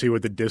proved that too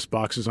with the disc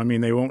boxes. I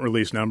mean, they won't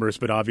release numbers,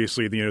 but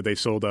obviously, they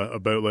sold a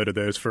boatload of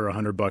those for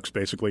 $100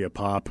 basically a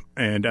pop.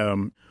 And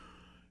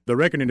the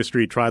record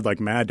industry tried like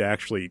mad to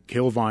actually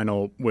kill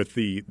vinyl with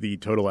the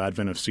total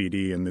advent of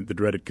CD and the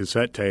dreaded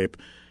cassette tape.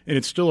 And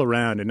it's still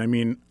around. And I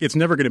mean, it's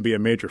never going to be a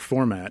major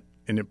format,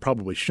 and it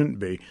probably shouldn't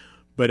be.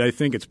 But I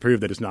think it's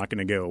proved that it's not going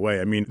to go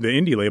away. I mean, the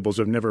indie labels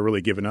have never really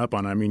given up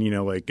on it. I mean,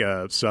 like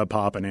Sub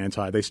Pop and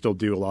Anti, they still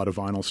do a lot of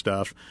vinyl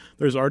stuff.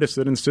 There's artists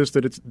that insist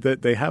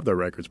that they have their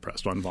records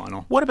pressed on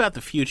vinyl. What about the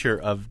future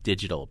of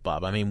digital,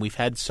 Bob? I mean, we've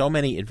had so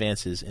many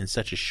advances in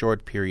such a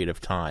short period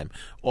of time.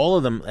 All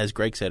of them, as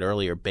Greg said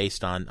earlier,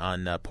 based on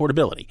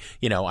portability.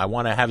 I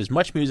want to have as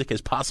much music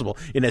as possible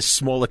in as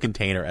small a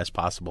container as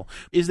possible.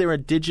 Is there a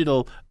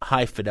digital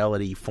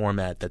high-fidelity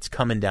format that's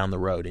coming down the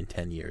road in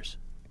 10 years?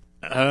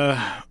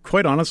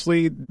 Quite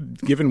honestly,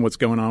 given what's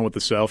going on with the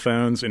cell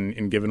phones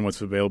and given what's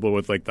available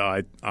with like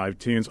the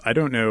iTunes, I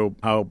don't know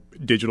how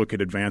digital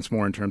could advance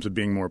more in terms of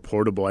being more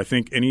portable. I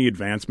think any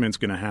advancement's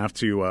going to have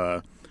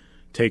to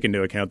take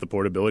into account the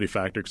portability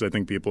factor, because I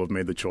think people have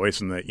made the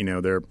choice and that,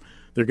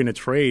 they're going to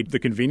trade the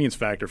convenience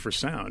factor for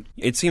sound.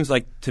 It seems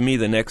like, to me,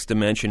 the next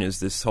dimension is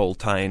this whole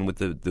tie-in with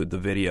the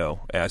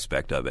video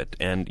aspect of it.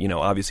 And,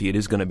 obviously it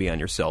is going to be on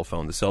your cell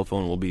phone. The cell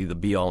phone will be the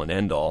be-all and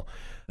end-all.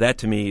 That,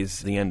 to me, is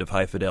the end of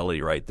high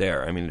fidelity right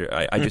there. I mean,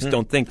 I just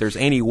don't think there's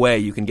any way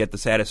you can get the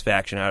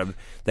satisfaction out of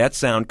that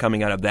sound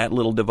coming out of that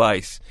little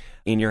device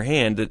in your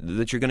hand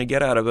that you're going to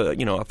get out of a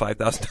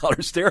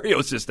 $5,000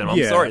 stereo system.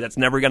 I'm sorry, that's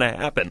never going to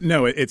happen.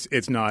 No,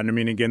 it's not. I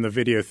mean, again, the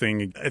video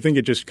thing, I think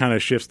it just kind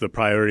of shifts the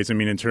priorities. I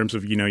mean, in terms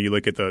of, you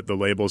look at the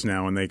labels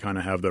now and they kind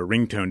of have the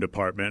ringtone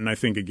department. And I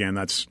think, again,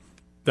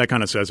 that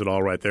kind of says it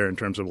all right there in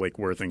terms of like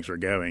where things are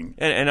going.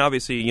 And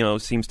obviously,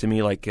 it seems to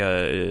me like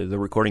the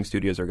recording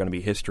studios are going to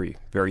be history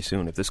very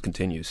soon if this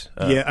continues.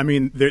 Yeah, I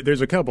mean, there's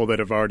a couple that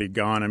have already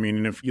gone. I mean,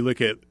 and if you look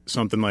at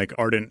something like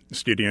Ardent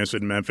Studios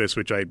in Memphis,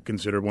 which I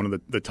consider one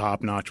of the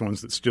top-notch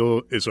ones that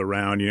still is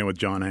around, with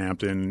John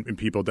Hampton and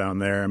people down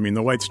there. I mean,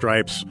 the White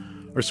Stripes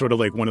are sort of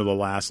like one of the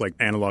last like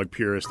analog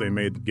purists. They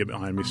made Get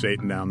Behind Me,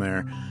 Satan down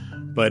there.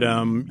 But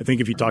I think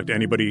if you talk to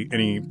anybody,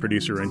 any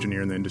producer or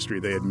engineer in the industry,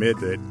 they admit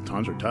that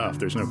times are tough.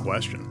 There's no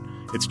question.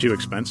 It's too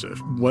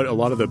expensive. What a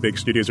lot of the big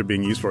studios are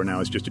being used for now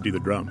is just to do the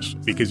drums,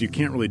 because you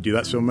can't really do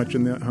that so much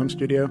in the home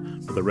studio,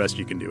 but the rest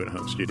you can do in a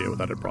home studio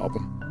without a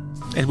problem.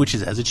 And which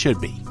is as it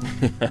should be.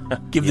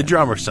 Give the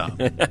drummer some.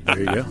 There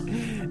you go.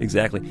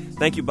 Exactly.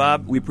 Thank you,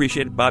 Bob. We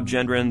appreciate it. Bob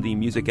Gendron, the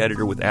music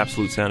editor with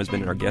Absolute Sound, has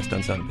been our guest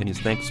on Sound Opinions.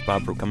 Thanks,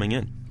 Bob, for coming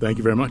in. Thank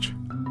you very much.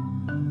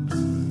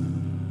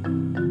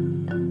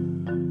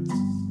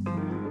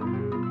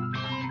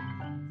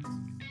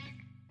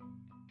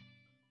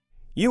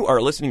 You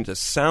are listening to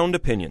Sound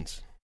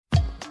Opinions.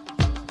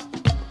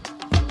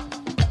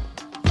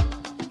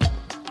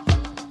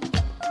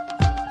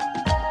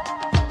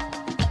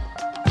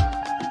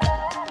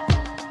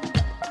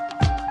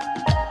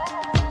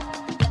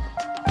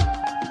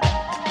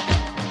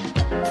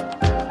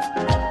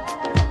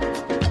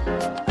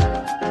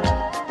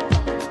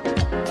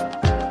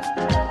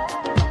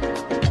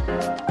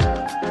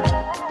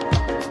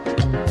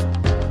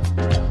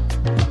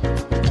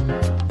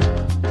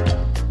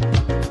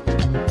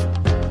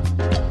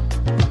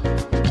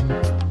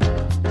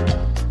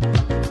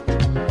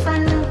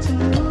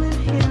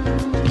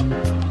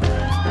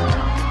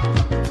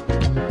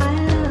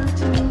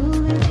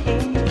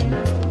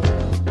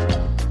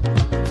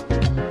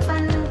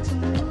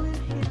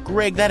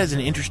 Greg, that is an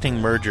interesting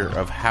merger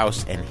of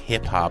house and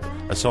hip-hop,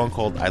 a song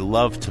called I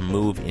Love to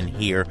Move in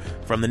Here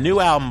from the new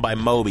album by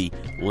Moby,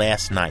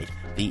 Last Night,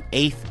 the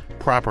 8th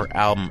proper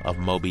album of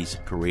Moby's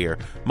career.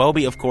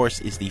 Moby, of course,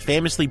 is the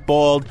famously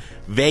bald,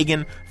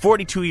 vegan,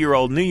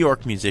 42-year-old New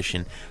York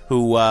musician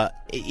who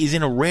is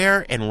in a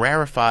rare and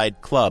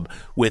rarefied club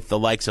with the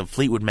likes of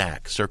Fleetwood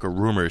Mac, Circa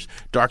Rumors,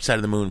 Dark Side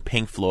of the Moon,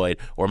 Pink Floyd,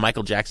 or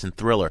Michael Jackson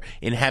Thriller,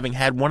 in having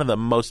had one of the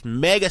most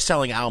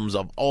mega-selling albums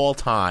of all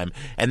time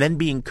and then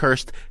being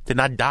cursed to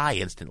not die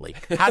instantly.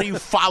 How do you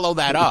follow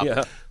that up?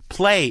 Yeah.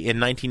 Play in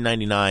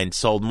 1999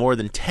 sold more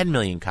than 10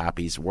 million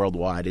copies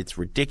worldwide. It's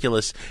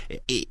ridiculous.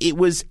 It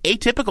was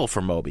atypical for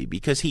Moby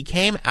because he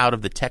came out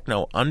of the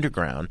techno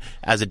underground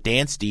as a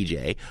dance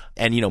DJ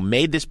and,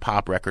 made this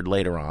pop record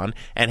later on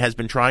and has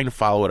been trying to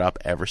follow it up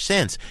ever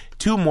since.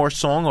 2 more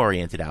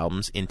song-oriented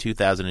albums in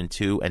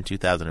 2002 and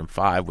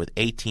 2005 with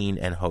 18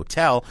 and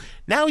Hotel.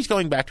 Now he's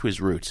going back to his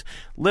roots.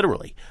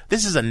 Literally.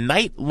 This is a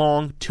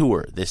night-long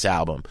tour, this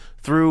album,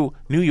 through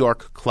New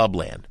York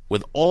clubland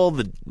with all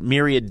the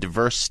myriad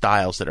diverse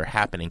styles that are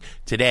happening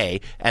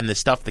today and the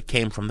stuff that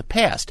came from the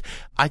past.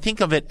 I think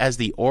of it as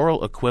the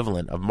oral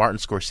equivalent of Martin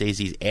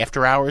Scorsese's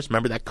After Hours.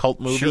 Remember that cult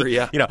movie? Sure,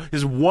 yeah.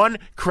 This one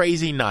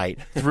crazy night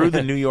through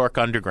the New York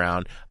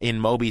underground in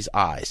Moby's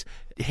eyes,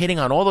 hitting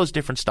on all those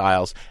different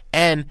styles,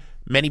 and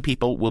many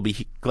people will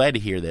be glad to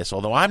hear this,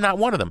 although I'm not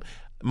one of them.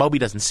 Moby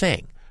doesn't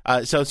sing.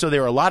 So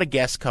there are a lot of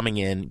guests coming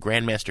in.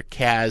 Grandmaster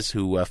Kaz,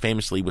 who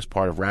famously was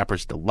part of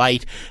Rapper's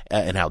Delight,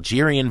 an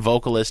Algerian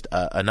vocalist,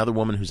 another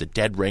woman who's a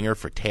dead ringer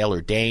for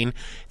Taylor Dane.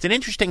 It's an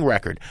interesting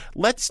record.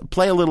 Let's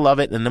play a little of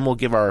it, and then we'll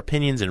give our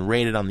opinions and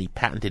rate it on the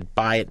patented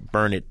buy it,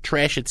 burn it,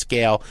 trash it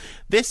scale.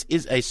 This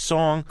is a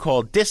song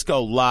called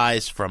Disco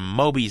Lies from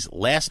Moby's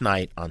Last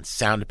Night on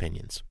Sound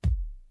Opinions.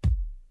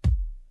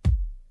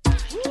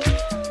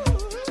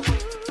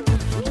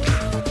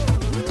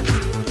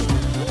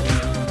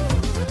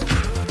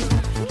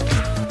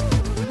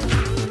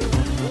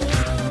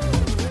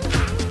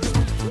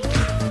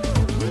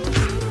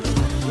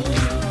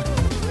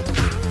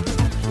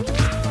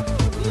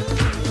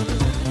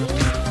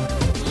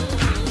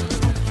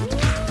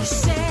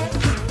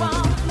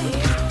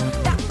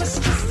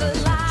 Just a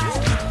lie.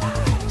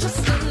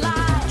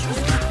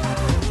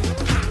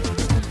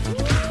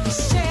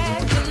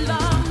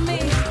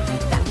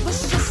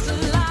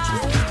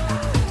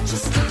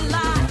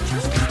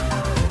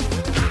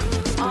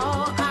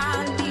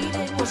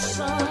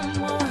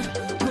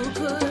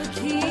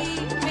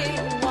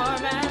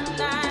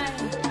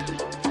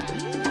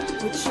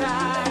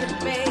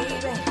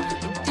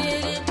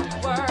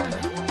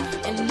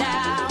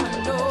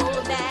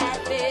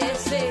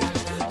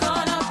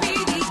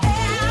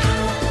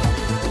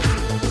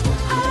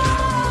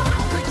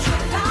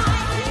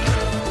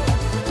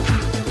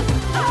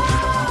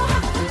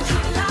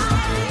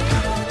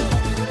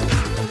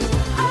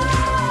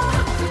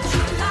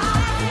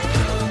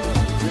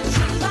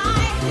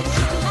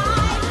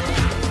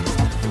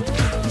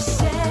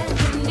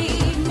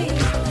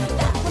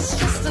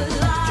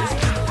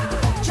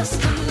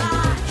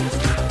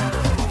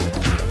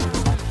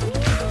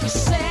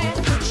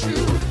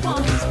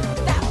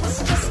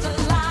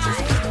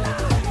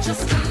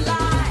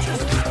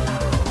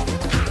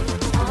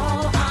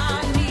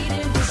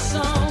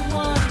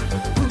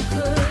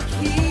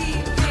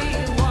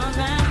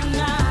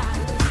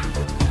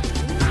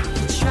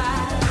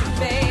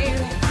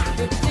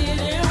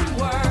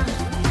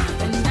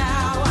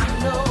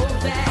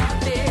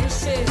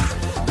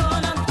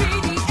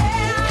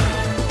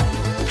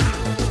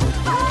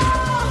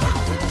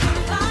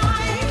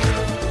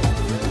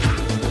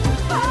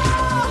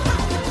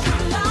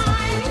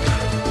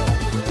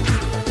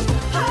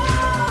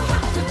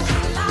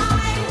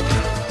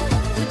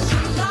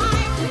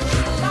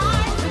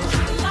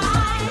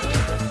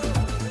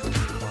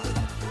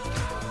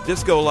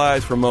 Disco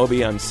Lies from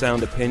Moby on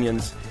Sound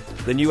Opinions.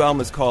 The new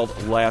album is called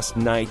Last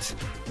Night.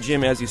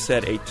 Jim, as you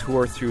said, a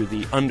tour through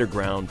the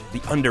underground, the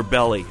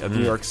underbelly of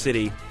New York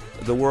City,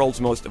 the world's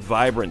most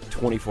vibrant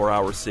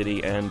 24-hour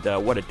city, and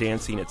what a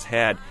dance scene it's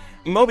had.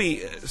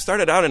 Moby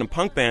started out in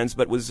punk bands,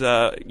 but was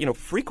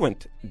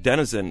frequent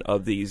denizen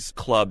of these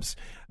clubs.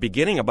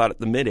 Beginning about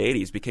the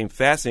mid-'80s, became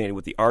fascinated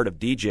with the art of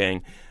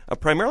DJing,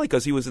 primarily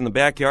because he was in the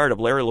backyard of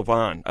Larry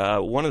Levan,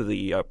 one of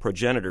the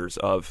progenitors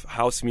of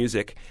house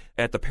music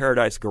at the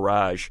Paradise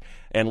Garage,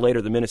 and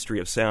later the Ministry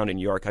of Sound in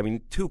New York. I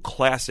mean, two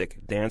classic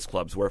dance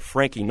clubs where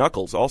Frankie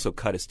Knuckles also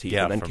cut his teeth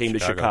and then came to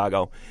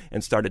Chicago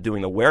and started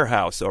doing the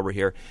Warehouse over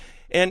here.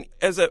 And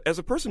as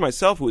a person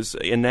myself who was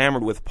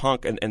enamored with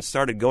punk and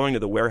started going to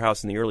the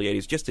Warehouse in the early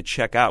 80s just to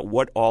check out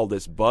what all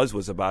this buzz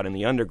was about in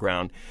the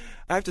underground,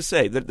 I have to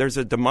say that there's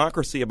a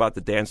democracy about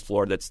the dance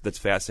floor that's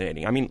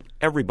fascinating. I mean,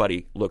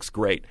 everybody looks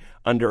great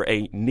under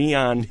a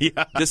neon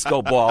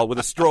disco ball with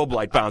a strobe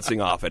light bouncing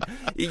off it.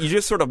 You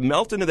just sort of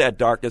melt into that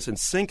darkness and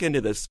sink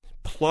into this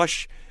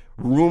plush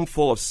room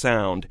full of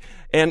sound.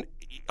 And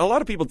a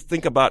lot of people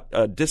think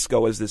about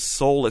disco as this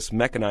soulless,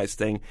 mechanized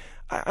thing.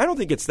 I don't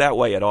think it's that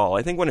way at all.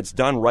 I think when it's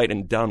done right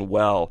and done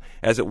well,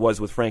 as it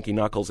was with Frankie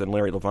Knuckles and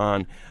Larry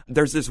Levan,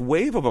 there's this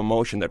wave of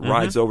emotion that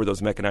rides over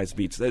those mechanized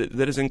beats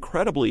that is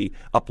incredibly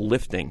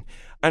uplifting.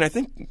 And I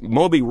think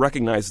Moby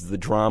recognizes the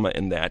drama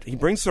in that. He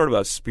brings sort of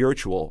a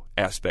spiritual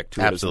aspect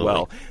to it as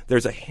well.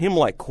 There's a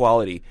hymn-like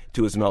quality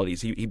to his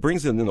melodies. He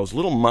brings in those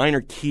little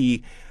minor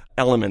key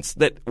elements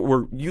that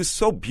were used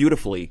so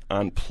beautifully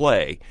on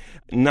Play,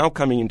 now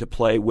coming into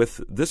play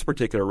with this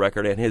particular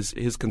record and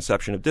his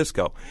conception of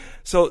disco.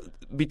 So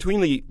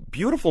between the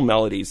beautiful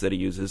melodies that he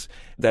uses,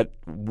 that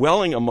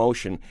welling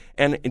emotion,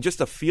 and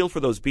just a feel for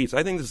those beats,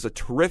 I think this is a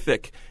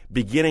terrific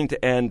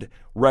beginning-to-end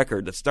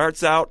record that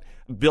starts out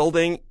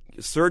building,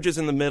 surges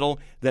in the middle,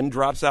 then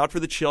drops out for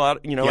the chill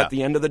out, at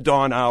the end of the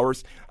dawn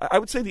hours. I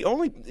would say the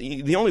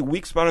only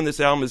weak spot on this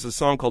album is a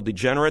song called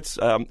Degenerates,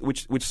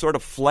 which sort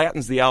of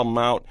flattens the album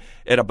out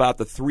at about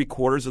the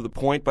 3/4 of the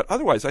point. But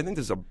otherwise, I think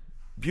this is a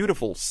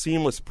beautiful,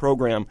 seamless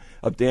program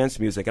of dance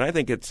music, and I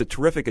think it's a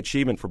terrific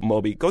achievement for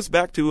Moby. It goes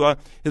back to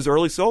his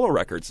early solo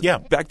records. Yeah,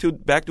 back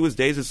to his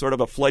days as sort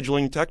of a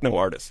fledgling techno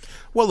artist.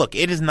 Well, look,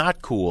 it is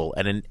not cool,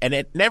 and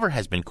it never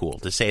has been cool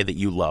to say that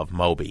you love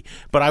Moby,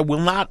 but I will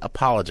not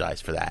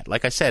apologize for that.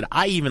 Like I said,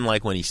 I even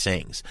like when he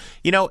sings.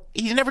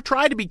 He's never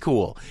tried to be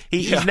cool.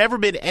 He's never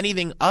been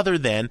anything other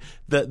than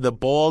the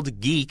bald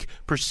geek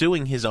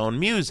pursuing his own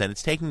muse, and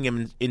it's taking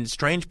him in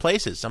strange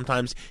places.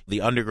 Sometimes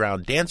the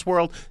underground dance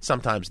world,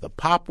 sometimes the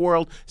pop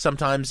world,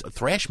 sometimes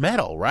thrash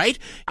metal, right?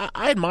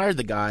 I admire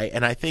the guy,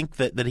 and I think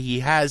that he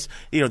has,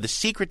 the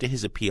secret to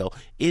his appeal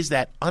is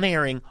that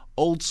unerring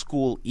old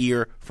school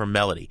ear for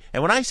melody.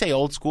 And when I say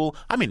old school,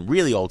 I mean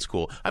really old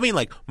school. I mean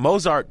like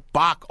Mozart,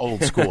 Bach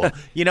old school.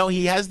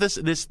 He has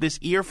this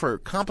ear for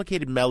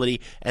complicated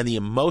melody and the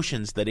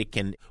emotions that it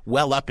can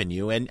well up in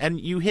you, and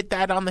you hit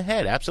that on the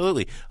head,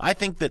 absolutely. I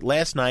think that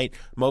Last Night,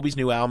 Moby's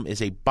new album,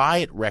 is a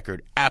buy-it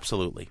record,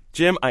 absolutely.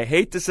 Jim, I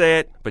hate to say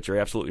it, but you're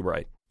absolutely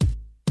right.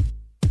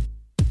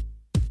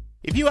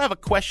 If you have a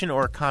question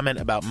or a comment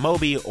about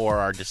Moby or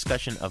our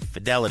discussion of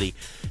Fidelity,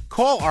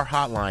 call our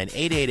hotline,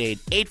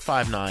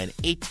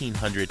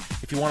 888-859-1800.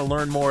 If you want to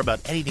learn more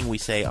about anything we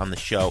say on the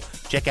show,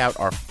 check out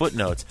our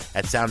footnotes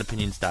at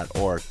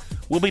soundopinions.org.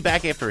 We'll be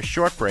back after a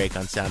short break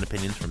on Sound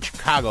Opinions from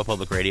Chicago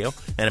Public Radio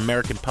and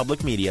American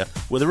Public Media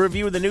with a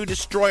review of the new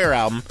Destroyer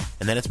album,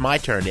 and then it's my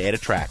turn to add a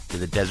track to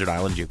the Desert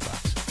Island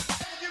Jukebox.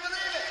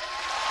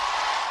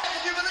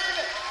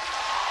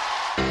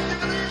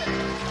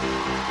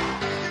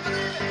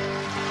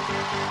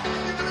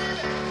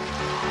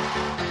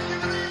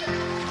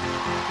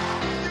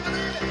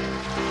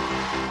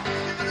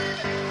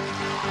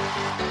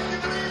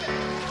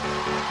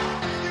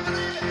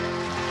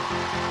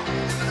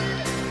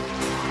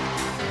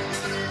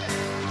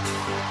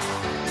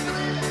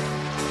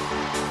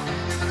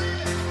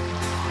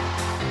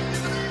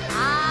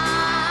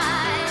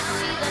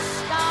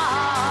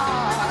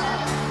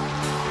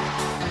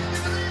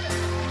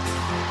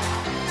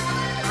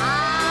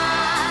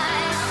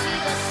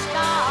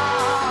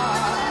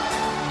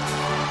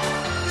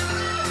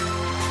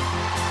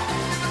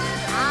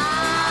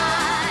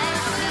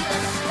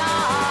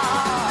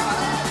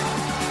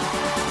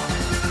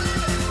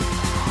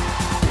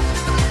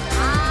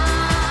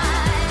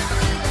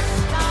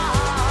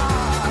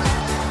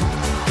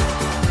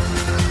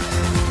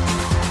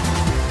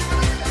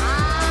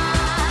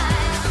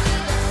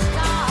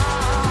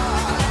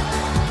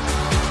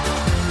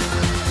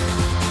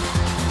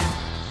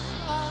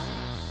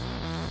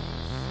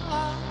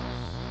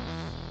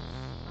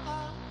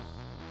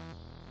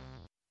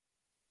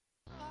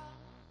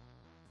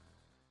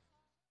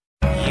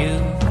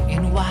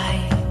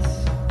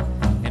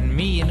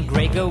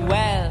 Go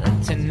well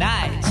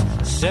tonight,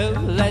 so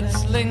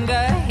let's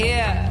linger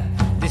here.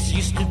 This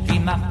used to be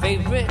my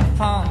favorite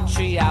palm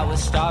tree. I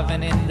was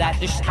starving in that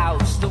dish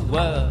house, the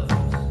world,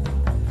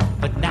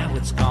 but now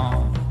it's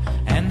gone.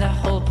 And the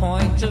whole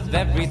point of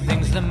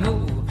everything's the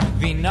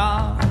moving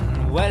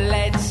on. Well,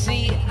 let's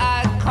see,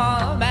 a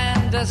calm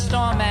and a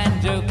storm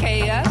and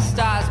okay, a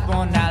star's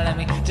born. Now let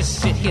me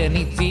just sit here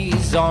neath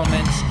these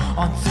almonds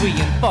on 3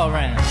 and 4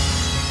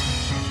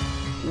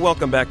 and...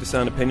 Welcome back to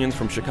Sound Opinions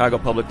from Chicago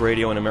Public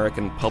Radio and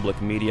American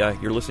Public Media.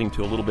 You're listening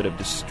to a little bit of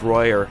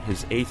Destroyer,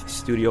 his 8th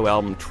studio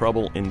album,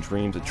 Trouble in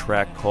Dreams, a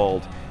track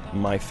called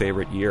My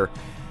Favorite Year.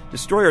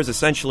 Destroyer is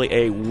essentially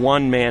a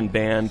one-man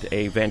band,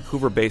 a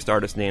Vancouver-based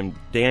artist named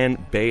Dan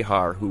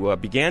Behar, who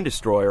began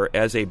Destroyer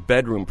as a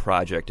bedroom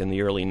project in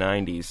the early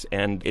 90s,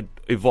 and it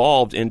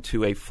evolved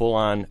into a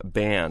full-on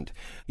band.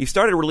 He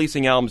started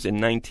releasing albums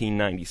in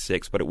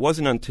 1996, but it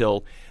wasn't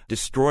until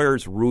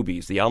Destroyer's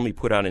Rubies, the album he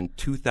put out in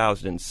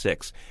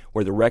 2006,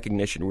 where the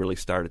recognition really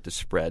started to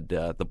spread.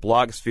 The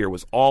blogosphere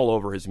was all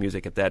over his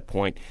music at that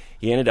point.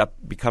 He ended up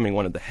becoming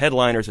one of the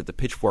headliners at the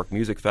Pitchfork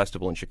Music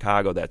Festival in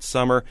Chicago that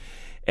summer.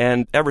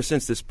 And ever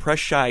since, this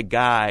press-shy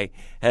guy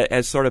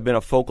has sort of been a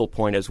focal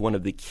point as one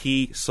of the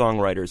key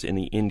songwriters in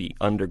the indie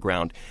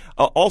underground.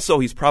 Also,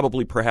 he's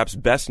probably perhaps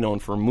best known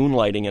for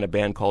moonlighting in a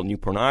band called New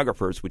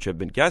Pornographers, which have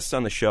been guests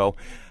on the show.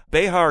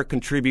 Behar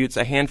contributes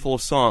a handful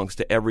of songs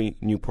to every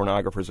New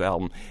Pornographers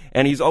album,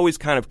 and he's always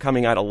kind of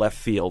coming out of left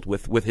field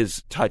with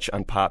his touch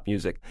on pop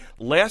music.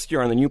 Last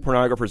year on the New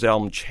Pornographers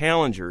album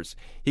Challengers,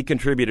 he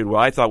contributed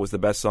what I thought was the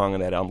best song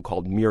on that album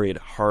called Myriad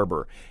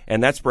Harbor,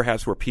 and that's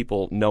perhaps where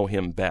people know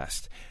him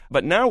best.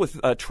 But now with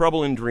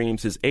Trouble in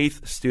Dreams, his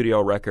 8th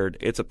studio record,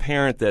 it's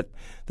apparent that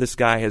this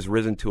guy has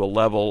risen to a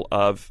level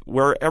of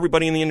where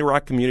everybody in the indie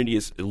rock community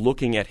is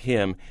looking at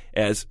him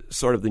as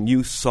sort of the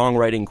new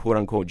songwriting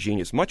quote-unquote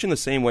genius, much in the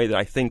same way that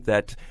I think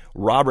that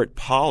Robert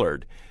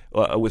Pollard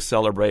was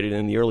celebrated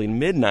in the early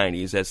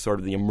mid-'90s as sort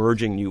of the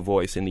emerging new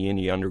voice in the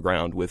indie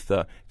underground with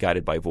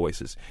Guided by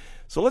Voices.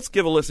 So let's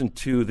give a listen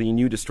to the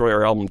new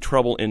Destroyer album,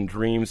 Trouble in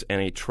Dreams,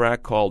 and a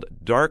track called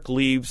Dark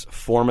Leaves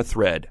Form a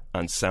Thread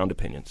on Sound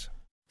Opinions.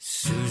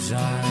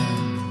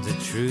 Susan, the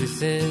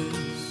truth is,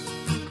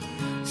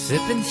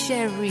 sipping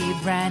sherry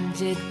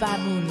branded by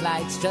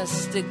moonlight's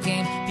just a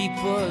game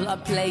people are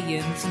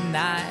playing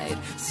tonight.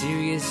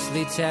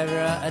 Seriously,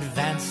 terror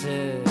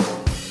advances.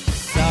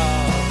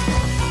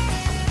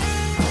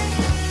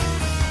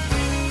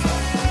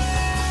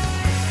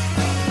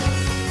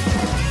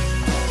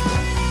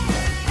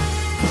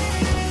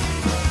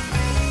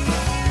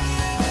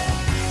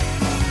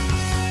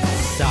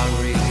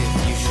 Sorry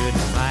if you should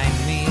find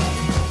me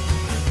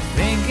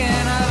thinking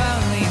of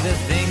only the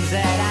things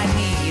that I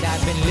need.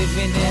 I've been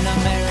living in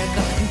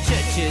America in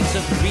churches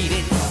of read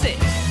it sick.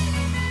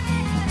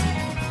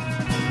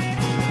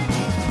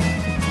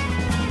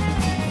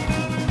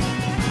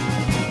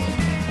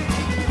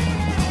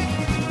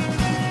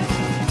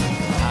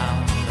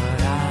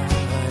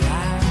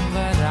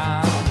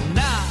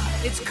 Nah,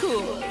 it's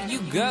cool, you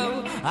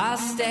go, I'll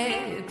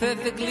stay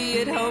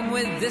perfectly at home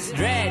with this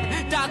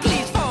dread. Dark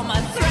leaves form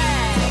a thread.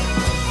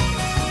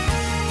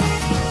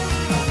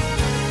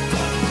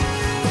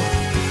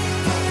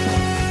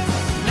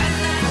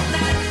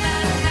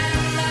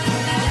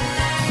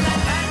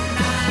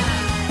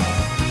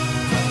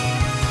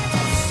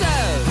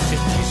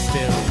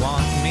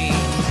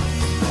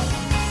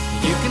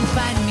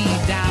 Find me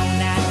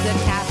down at the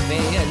cafe,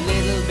 a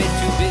little bit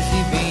too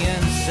busy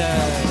being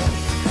served.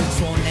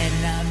 Sworn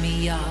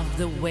enemy of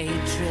the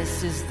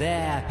waitress is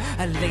there.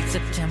 A late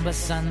September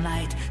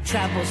sunlight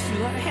travels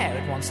through her hair.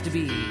 It wants to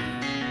be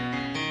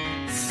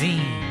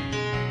seen.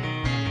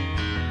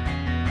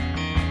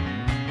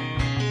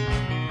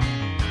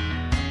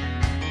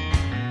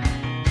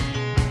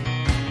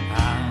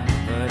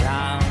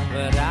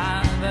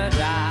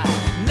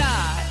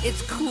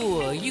 It's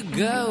cool, you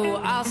go,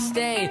 I'll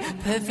stay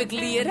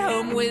perfectly at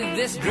home with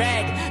this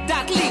dread.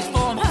 Dark leaves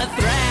form a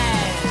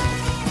thread.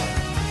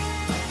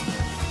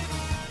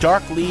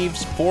 Dark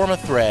Leaves Form a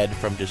Thread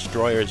from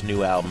Destroyer's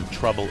new album,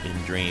 Trouble in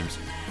Dreams.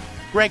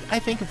 Greg, I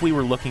think if we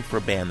were looking for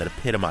a band that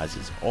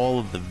epitomizes all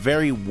of the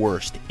very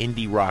worst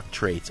indie rock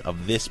traits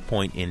of this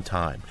point in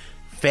time,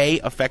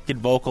 Faye-affected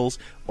vocals,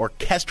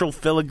 orchestral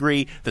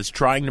filigree that's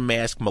trying to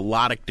mask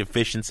melodic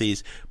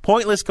deficiencies,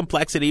 pointless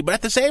complexity, but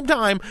at the same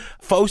time,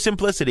 faux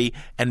simplicity,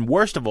 and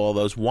worst of all,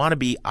 those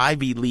wannabe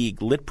Ivy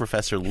League lit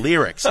professor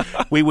lyrics,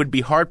 we would be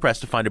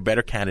hard-pressed to find a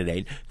better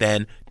candidate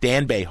than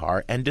Dan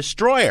Behar and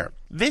Destroyer.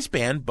 This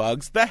band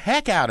bugs the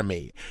heck out of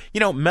me.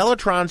 You know,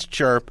 Mellotron's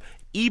chirp,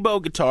 Ebo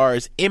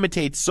guitars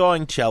imitate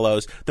sawing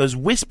cellos, those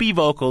wispy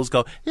vocals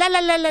go la la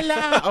la la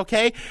la,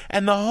 okay?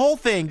 And the whole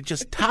thing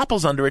just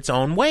topples under its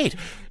own weight.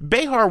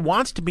 Behar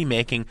wants to be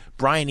making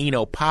Brian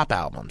Eno pop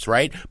albums,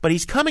 right? But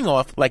he's coming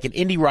off like an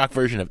indie rock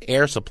version of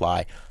Air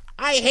Supply.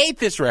 I hate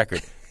this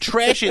record.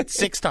 Trash it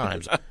 6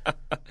 times.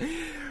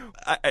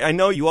 I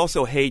know you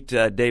also hate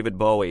David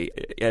Bowie,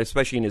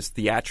 especially in his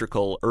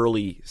theatrical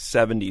early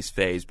 70s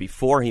phase.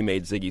 Before he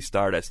made Ziggy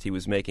Stardust, he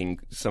was making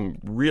some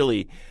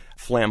really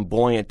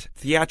flamboyant,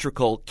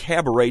 theatrical,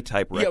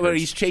 cabaret-type records. Yeah, but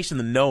he's chasing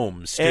the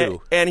gnomes,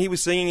 too. And he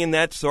was singing in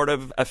that sort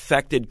of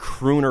affected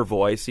crooner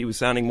voice. He was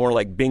sounding more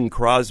like Bing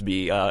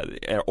Crosby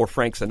or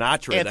Frank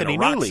Sinatra Anthony than a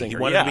rock Newley. singer.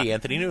 He wanted to be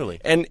Anthony Newley.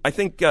 And I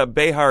think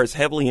Behar is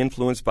heavily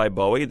influenced by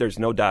Bowie. There's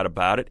no doubt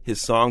about it. His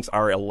songs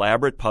are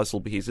elaborate puzzle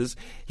pieces.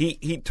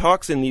 He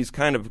talks in these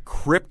kind of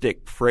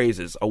cryptic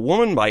phrases. A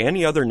woman by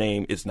any other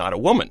name is not a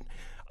woman.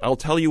 I'll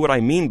tell you what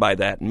I mean by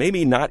that.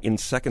 Maybe not in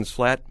seconds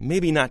flat,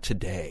 maybe not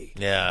today.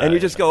 Yeah. And you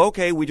just go,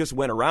 okay, we just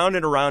went around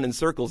and around in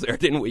circles there,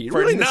 didn't we? You For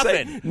really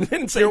nothing.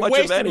 Didn't say You're much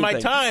wasting of anything. my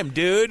time,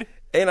 dude.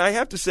 And I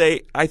have to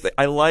say,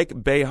 I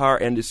like Behar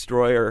and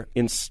Destroyer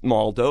in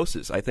small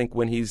doses. I think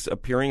when he's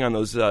appearing on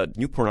those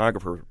New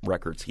Pornographer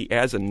records, he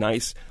adds a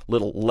nice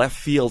little left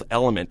field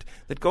element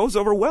that goes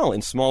over well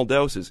in small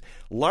doses.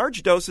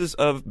 Large doses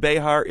of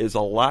Behar is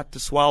a lot to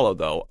swallow,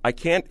 though. I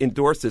can't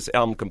endorse this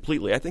album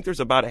completely. I think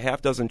there's about a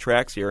half dozen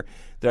tracks here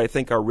that I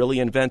think are really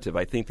inventive.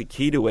 I think the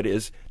key to it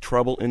is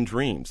Trouble in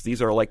Dreams. These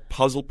are like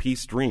puzzle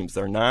piece dreams.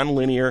 They're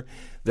nonlinear.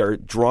 They're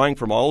drawing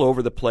from all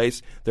over the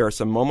place. There are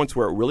some moments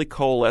where it really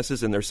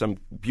coalesces, and there's some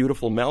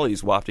beautiful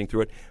melodies wafting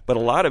through it. But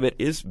a lot of it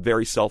is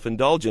very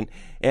self-indulgent.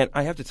 And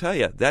I have to tell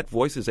you, that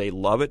voice is a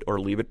love it or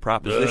leave it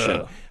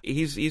proposition.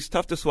 He's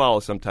tough to swallow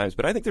sometimes,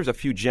 but I think there's a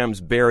few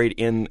gems buried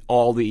in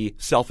all the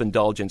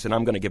self-indulgence, and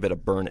I'm going to give it a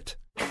burn it.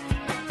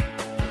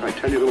 I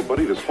tell you, little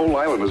buddy, this whole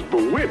island is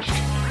bewitched.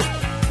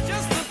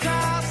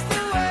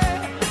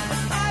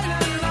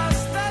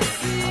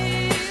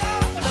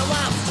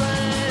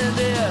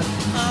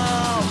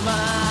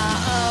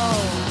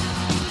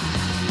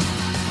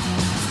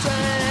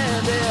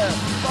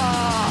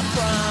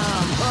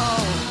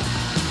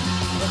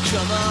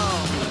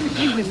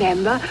 You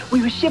remember,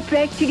 we were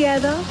shipwrecked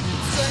together.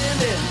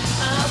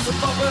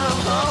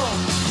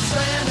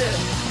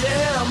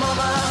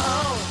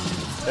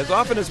 As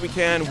often as we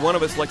can, one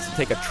of us likes to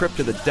take a trip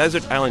to the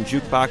Desert Island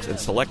Jukebox and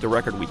select a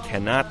record we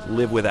cannot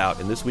live without.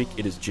 And this week,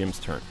 it is Jim's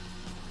turn.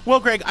 Well,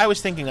 Greg, I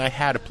was thinking I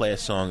had to play a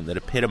song that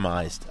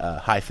epitomized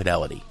high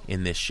fidelity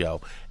in this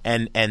show,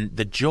 and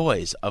the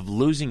joys of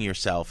losing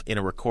yourself in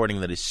a recording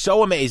that is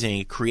so amazing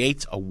it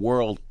creates a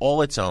world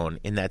all its own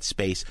in that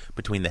space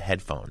between the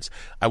headphones.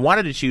 I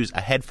wanted to choose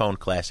a headphone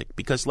classic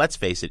because, let's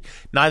face it,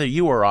 neither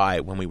you or I,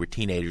 when we were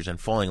teenagers and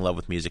falling in love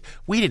with music,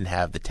 we didn't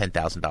have the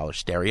 $10,000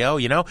 stereo,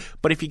 you know?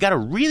 But if you got a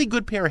really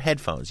good pair of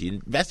headphones, you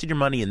invested your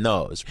money in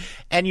those,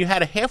 and you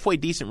had a halfway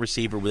decent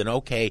receiver with an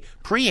okay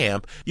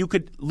preamp, you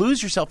could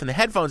lose yourself in the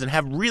headphones and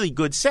have really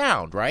good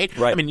sound, right?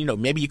 I mean, you know,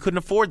 maybe you couldn't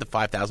afford the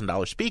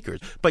 $5,000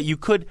 speakers, but you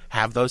could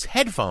have those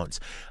headphones.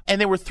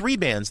 And there were three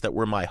bands that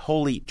were my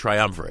holy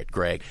triumvirate,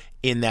 Greg,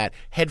 in that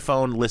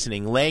headphone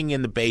listening, laying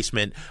in the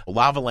basement,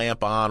 lava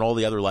lamp on, all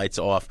the other lights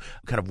off,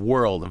 kind of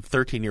world of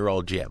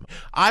 13-year-old Jim.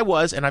 I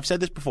was, and I've said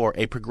this before,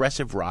 a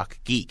progressive rock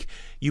geek.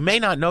 You may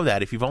not know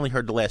that if you've only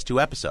heard the last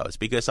two episodes,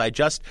 because I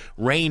just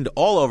rained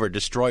all over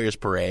Destroyer's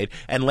Parade,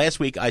 and last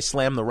week I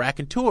slammed the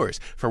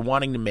Raconteurs for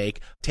wanting to make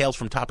Tales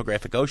from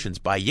Topographic Oceans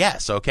by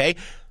Yes, okay?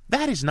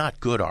 That is not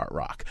good art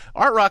rock.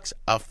 Art rock's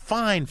a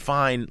fine,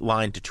 fine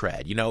line to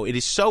tread. You know, it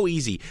is so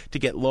easy to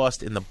get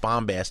lost in the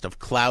bombast of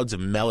clouds of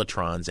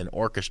mellotrons and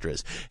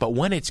orchestras. But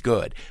when it's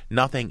good,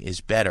 nothing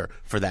is better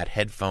for that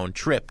headphone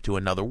trip to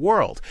another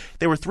world.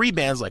 There were three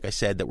bands, like I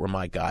said, that were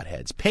my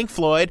godheads. Pink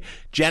Floyd,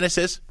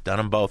 Genesis, done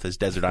them both as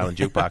Desert Island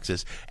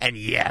Jukeboxes, and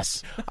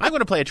Yes. I'm going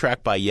to play a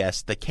track by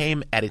Yes that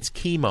came at its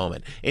key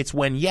moment. It's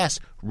when Yes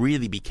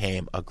really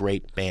became a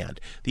great band.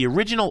 The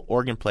original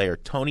organ player,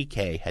 Tony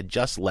Kaye, had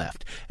just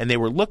left, and they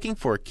were looking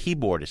for a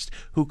keyboardist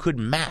who could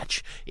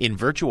match in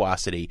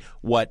virtuosity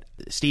what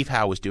Steve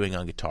Howe was doing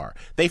on guitar.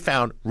 They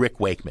found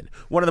Rick Wakeman,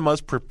 one of the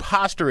most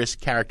preposterous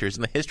characters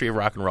in the history of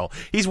rock and roll.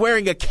 He's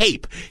wearing a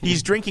cape.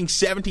 He's drinking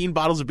 17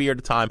 bottles of beer at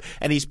a time,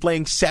 and he's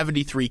playing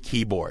 73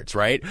 keyboards,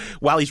 right?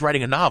 While he's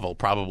writing a novel,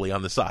 probably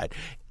on the side.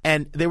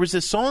 And there was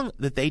a song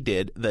that they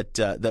did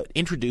that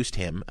introduced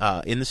him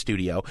in the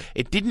studio.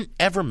 It didn't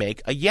ever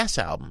make a Yes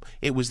album.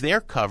 It was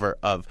their cover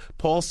of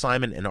Paul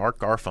Simon and Art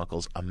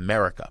Garfunkel's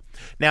America.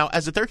 Now,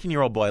 as a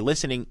 13-year-old boy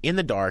listening in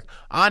the dark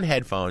on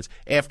headphones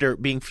after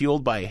being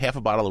fueled by half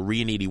a bottle of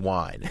Rianiti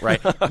wine,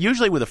 right?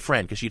 Usually with a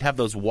friend, because you'd have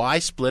those Y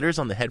splitters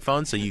on the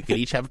headphones, so you could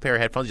each have a pair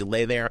of headphones. You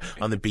lay there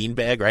on the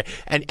beanbag, right?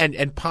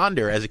 And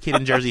ponder, as a kid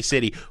in Jersey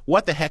City,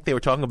 what the heck they were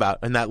talking about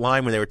in that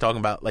line when they were talking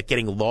about like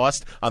getting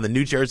lost on the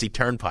New Jersey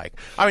Turnpike.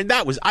 I mean,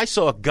 I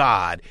saw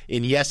God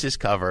in Yes's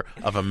cover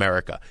of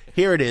America.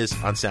 Here it is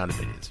on Sound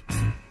Opinions.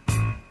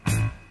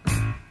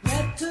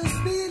 Let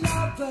us be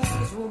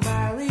lovers, we'll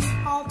marry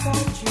our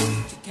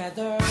fortunes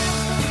together.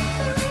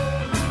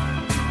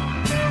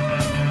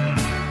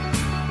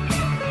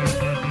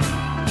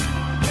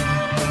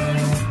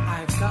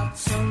 I've got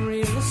some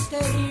real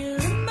estate here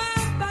in my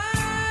bag,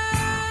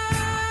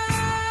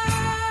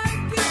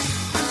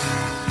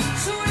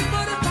 so we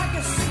put a pack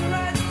of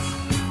cigarettes.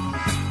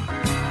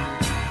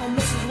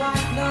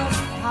 White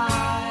nose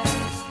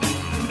pies,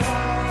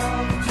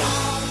 warm,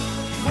 warm,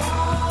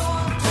 warm.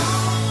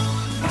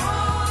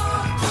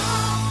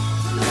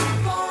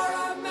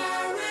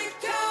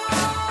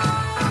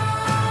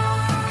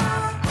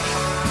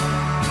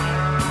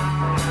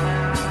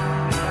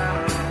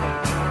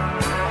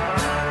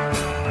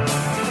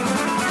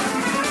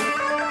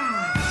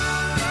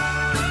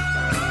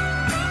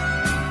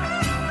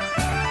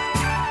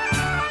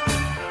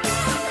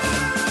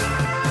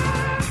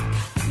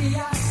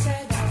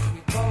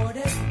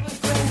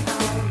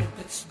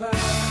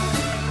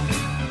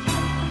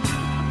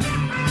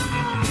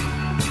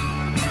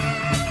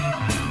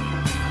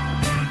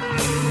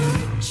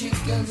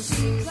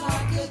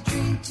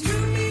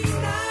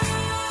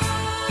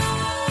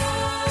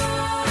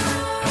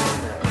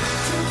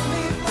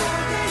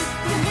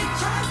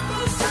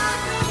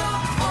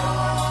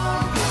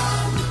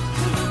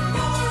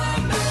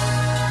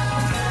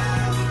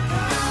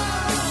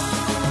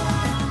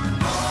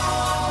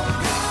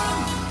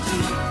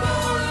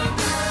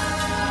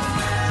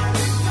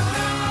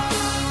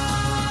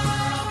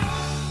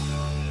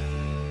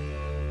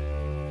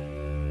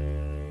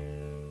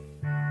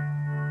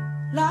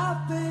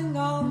 laughing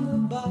on the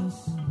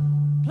bus,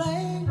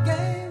 playing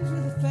games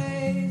with the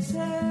faces.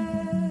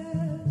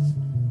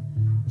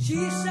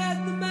 She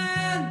said the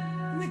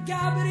man in the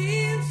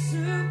gabardine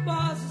suit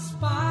was a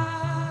spy.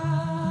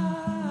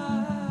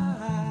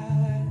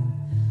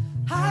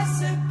 I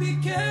said, be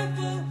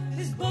careful,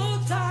 his bow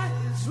tie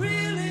is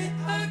really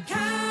a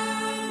camera.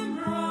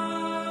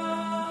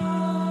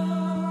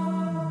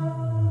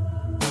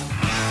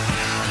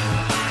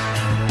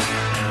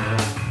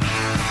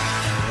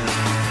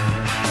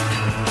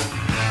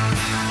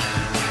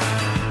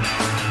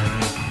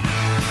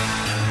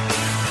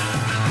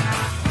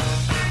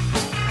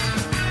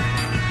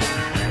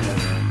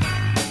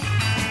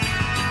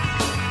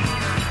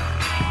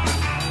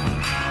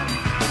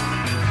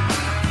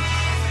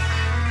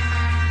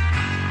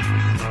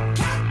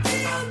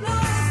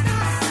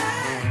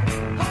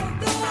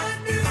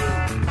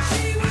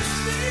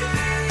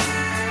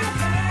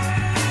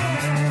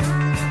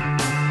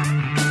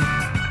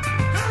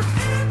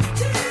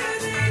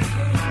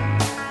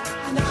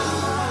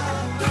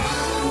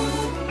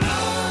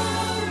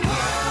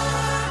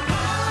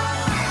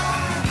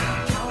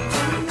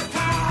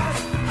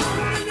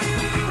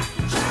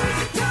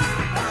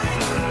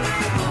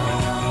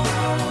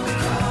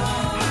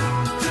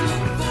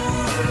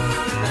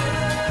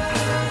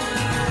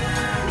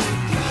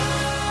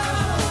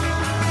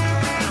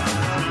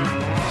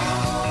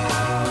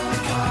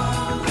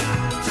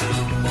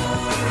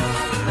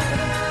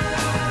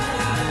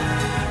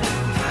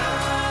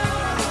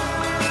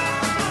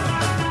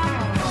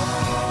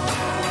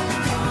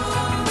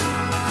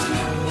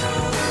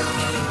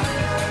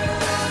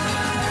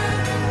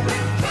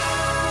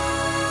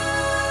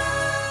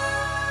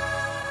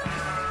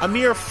 A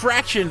mere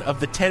fraction of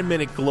the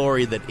 10-minute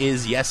glory that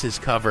is Yes's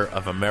cover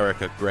of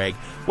America, Greg.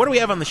 What do we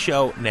have on the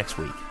show next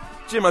week?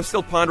 Jim, I'm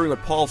still pondering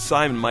what Paul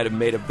Simon might have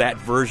made of that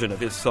version of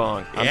his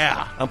song.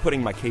 I'm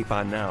putting my cape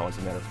on now, as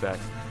a matter of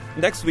fact.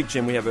 Next week,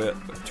 Jim, we have a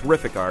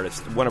terrific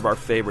artist, one of our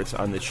favorites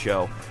on this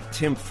show,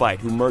 Tim Fight,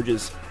 who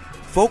merges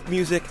folk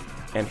music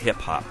and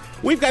hip-hop.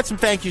 We've got some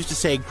thank yous to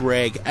say,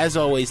 Greg. As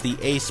always, the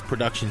ACE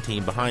production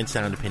team behind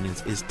Sound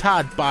Opinions is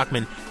Todd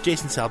Bachman,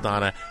 Jason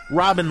Saldana,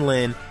 Robin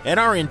Lynn, and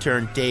our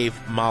intern, Dave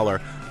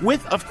Mahler,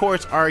 with, of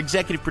course, our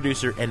executive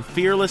producer and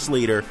fearless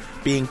leader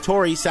being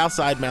Tori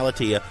Southside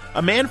Malatia,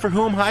 a man for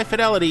whom High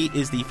Fidelity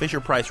is the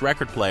Fisher-Price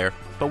record player,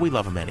 but we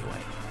love him anyway.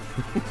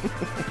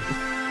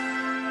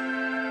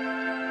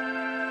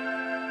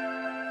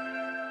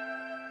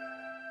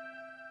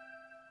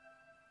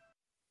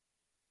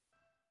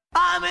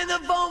 I'm in the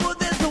phone, but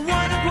there's the one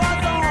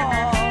across the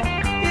hall.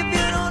 If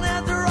you don't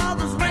answer, I'll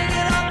just ring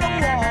it off the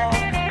wall.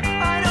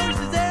 I know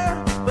she's there,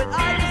 but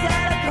I just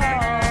had a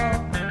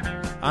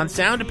call. On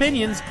Sound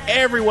Opinions,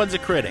 everyone's a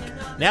critic.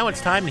 Now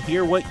it's time to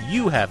hear what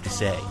you have to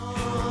say.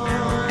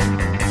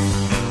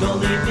 Don't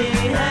leave me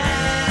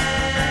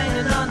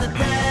hanging on the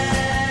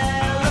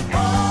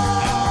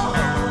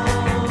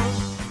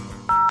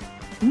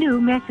telephone.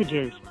 New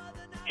messages.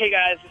 Hey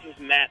guys, this is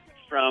Matt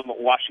from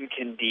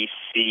Washington,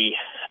 D.C.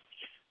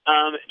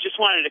 Just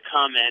wanted to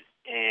comment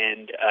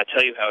and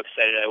tell you how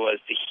excited I was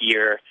to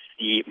hear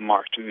the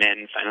Marked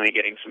Men finally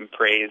getting some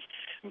praise,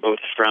 both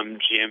from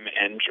Jim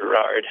and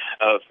Gerard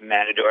of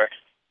Matador.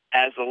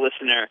 As a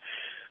listener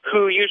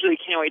who usually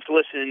can't wait to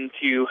listen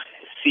to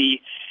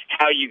see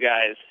how you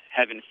guys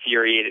have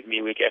infuriated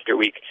me week after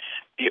week,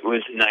 it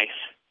was nice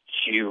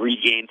to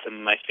regain some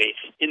of my faith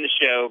in the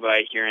show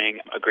by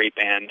hearing a great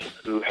band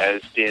who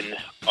has been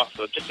off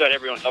of just about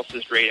everyone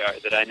else's radar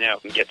that I know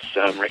and gets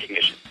some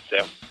recognition.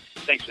 So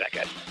thanks for that,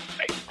 guys.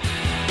 Bye.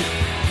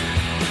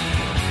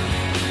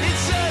 It's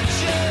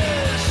such a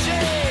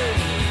shame.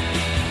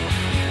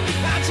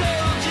 I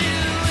told you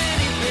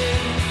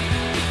anything.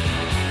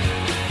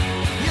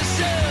 You're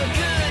so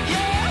good,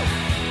 yeah.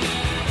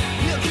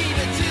 You'll keep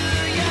it to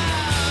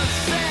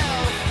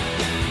yourself.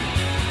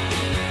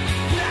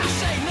 When I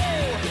say no.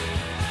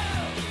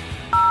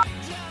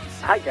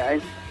 Hi,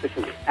 guys. This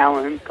is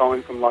Alan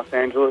calling from Los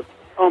Angeles.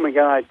 Oh, my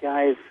God,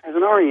 guys. As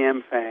an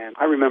REM fan,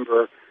 I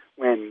remember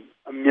when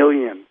A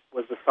Million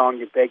was the song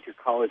you begged your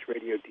college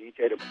radio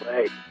DJ to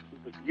play. It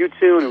was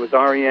U2 and it was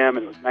REM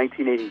and it was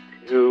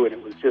 1982 and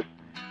it was just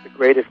the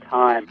greatest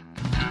time.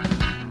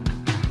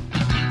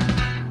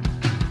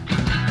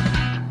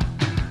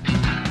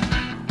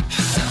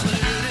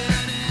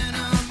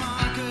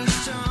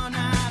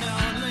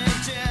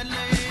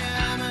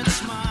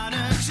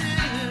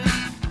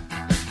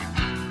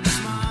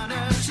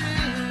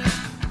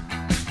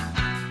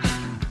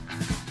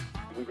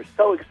 We were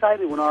so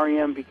excited when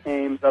REM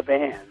became the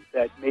band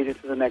that made it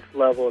to the next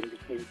level and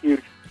became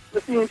huge.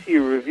 Listening to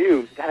your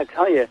review, I gotta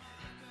tell you,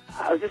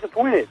 I was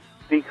disappointed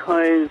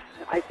because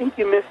I think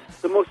you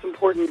missed the most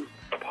important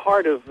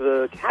part of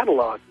the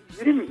catalog.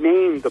 You didn't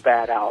name the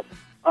bad albums,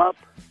 Up,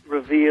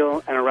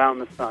 Reveal, and Around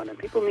the Sun. And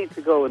people need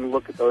to go and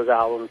look at those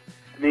albums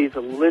and they need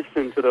to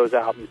listen to those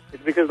albums.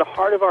 It's because the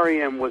heart of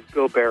REM was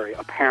Bill Berry,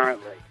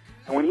 apparently.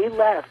 And when he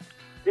left,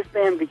 this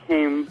band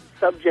became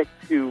subject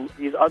to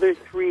these other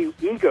three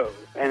egos,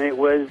 and it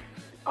was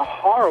a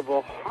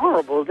horrible,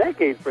 horrible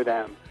decade for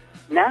them.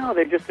 now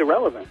they're just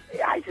irrelevant.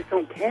 I just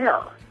don't care.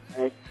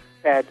 And it's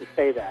sad to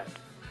say that.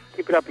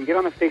 Keep it up and get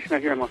on a station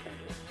out here in Los Angeles.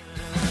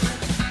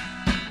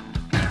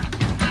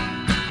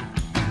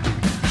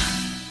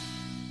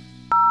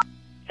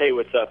 Hey,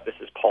 what's up? This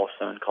is Paul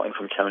Stone calling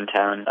from Tone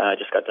Town. I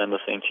just got done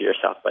listening to your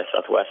South by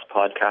Southwest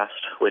podcast,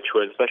 which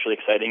was especially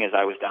exciting as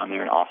I was down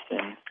there in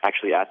Austin,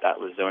 actually at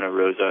that La Zona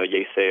Rosa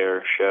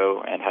Yesayer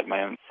show, and had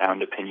my own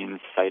sound opinions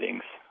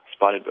sightings.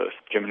 Spotted both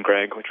Jim and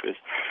Greg, which was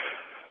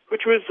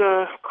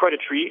quite a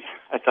treat.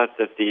 I thought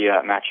that the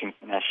matching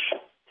mesh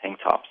tank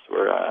tops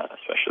were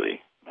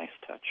especially nice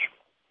touch.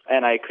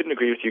 And I couldn't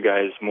agree with you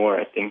guys more.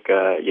 I think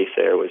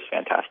Yesayer was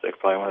fantastic.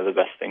 Probably one of the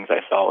best things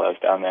I saw while I was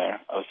down there.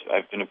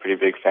 I've been a pretty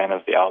big fan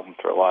of the album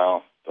for a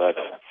while, but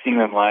seeing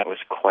them live was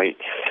quite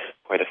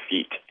a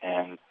feat.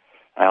 And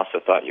I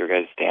also thought your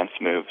guys' dance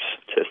moves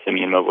to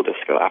Simian Mobile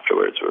Disco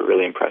afterwards were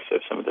really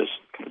impressive. Some of those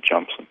kind of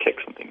jumps and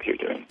kicks and things you're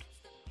doing.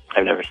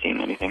 I've never seen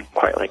anything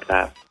quite like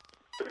that.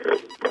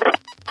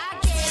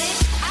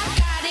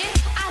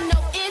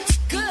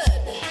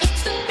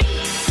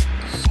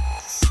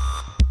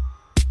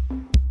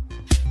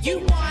 You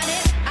want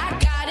it, I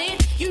got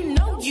it, you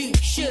know you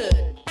should.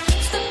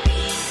 It's the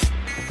beat.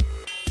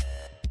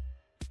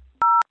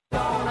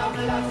 Dawn of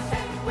love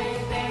set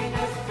within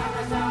us,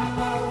 colors of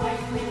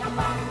awakening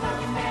among the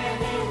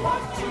many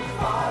want to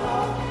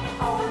follow.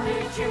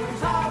 Only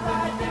choose of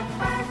a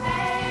different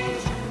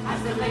age as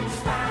the links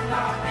stand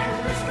on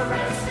endless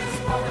caresses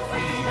for the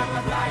freedom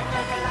of life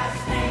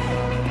everlasting.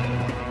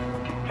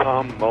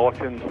 Tom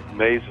Mulliken,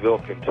 Maysville,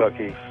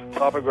 Kentucky.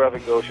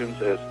 Topographic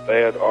Oceans is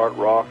bad art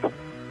rock.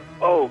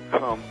 Oh,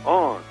 come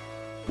on.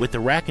 With the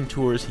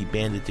Raconteurs, he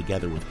banded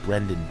together with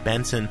Brendan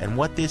Benson, and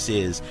what this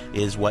is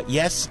what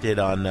Yes did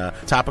on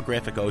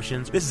Topographic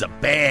Oceans. This is a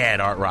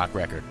bad art rock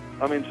record.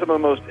 I mean, some of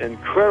the most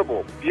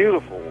incredible,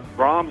 beautiful,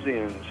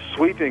 Brahmsian,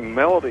 sweeping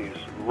melodies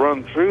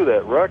run through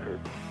that record.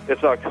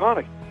 It's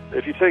iconic.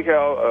 If you take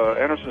how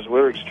Anderson's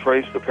lyrics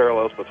trace the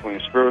parallels between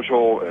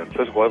spiritual and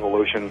physical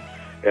evolution,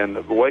 and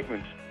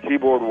Wakeman's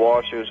keyboard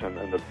washes and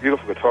the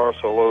beautiful guitar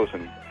solos,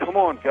 and come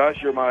on,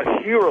 guys, you're my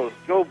heroes.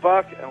 Go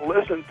back and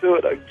listen to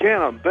it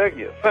again. I'm begging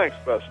you. Thanks,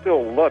 but I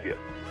still love you.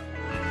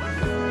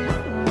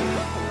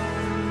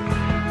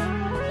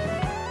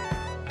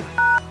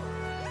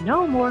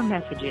 No more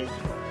messages.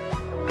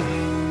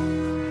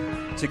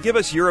 To give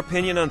us your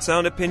opinion on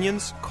Sound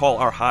Opinions, call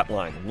our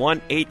hotline,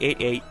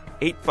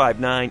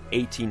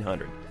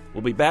 1-888-859-1800.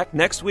 We'll be back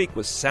next week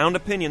with Sound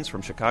Opinions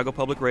from Chicago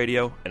Public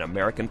Radio and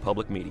American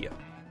Public Media.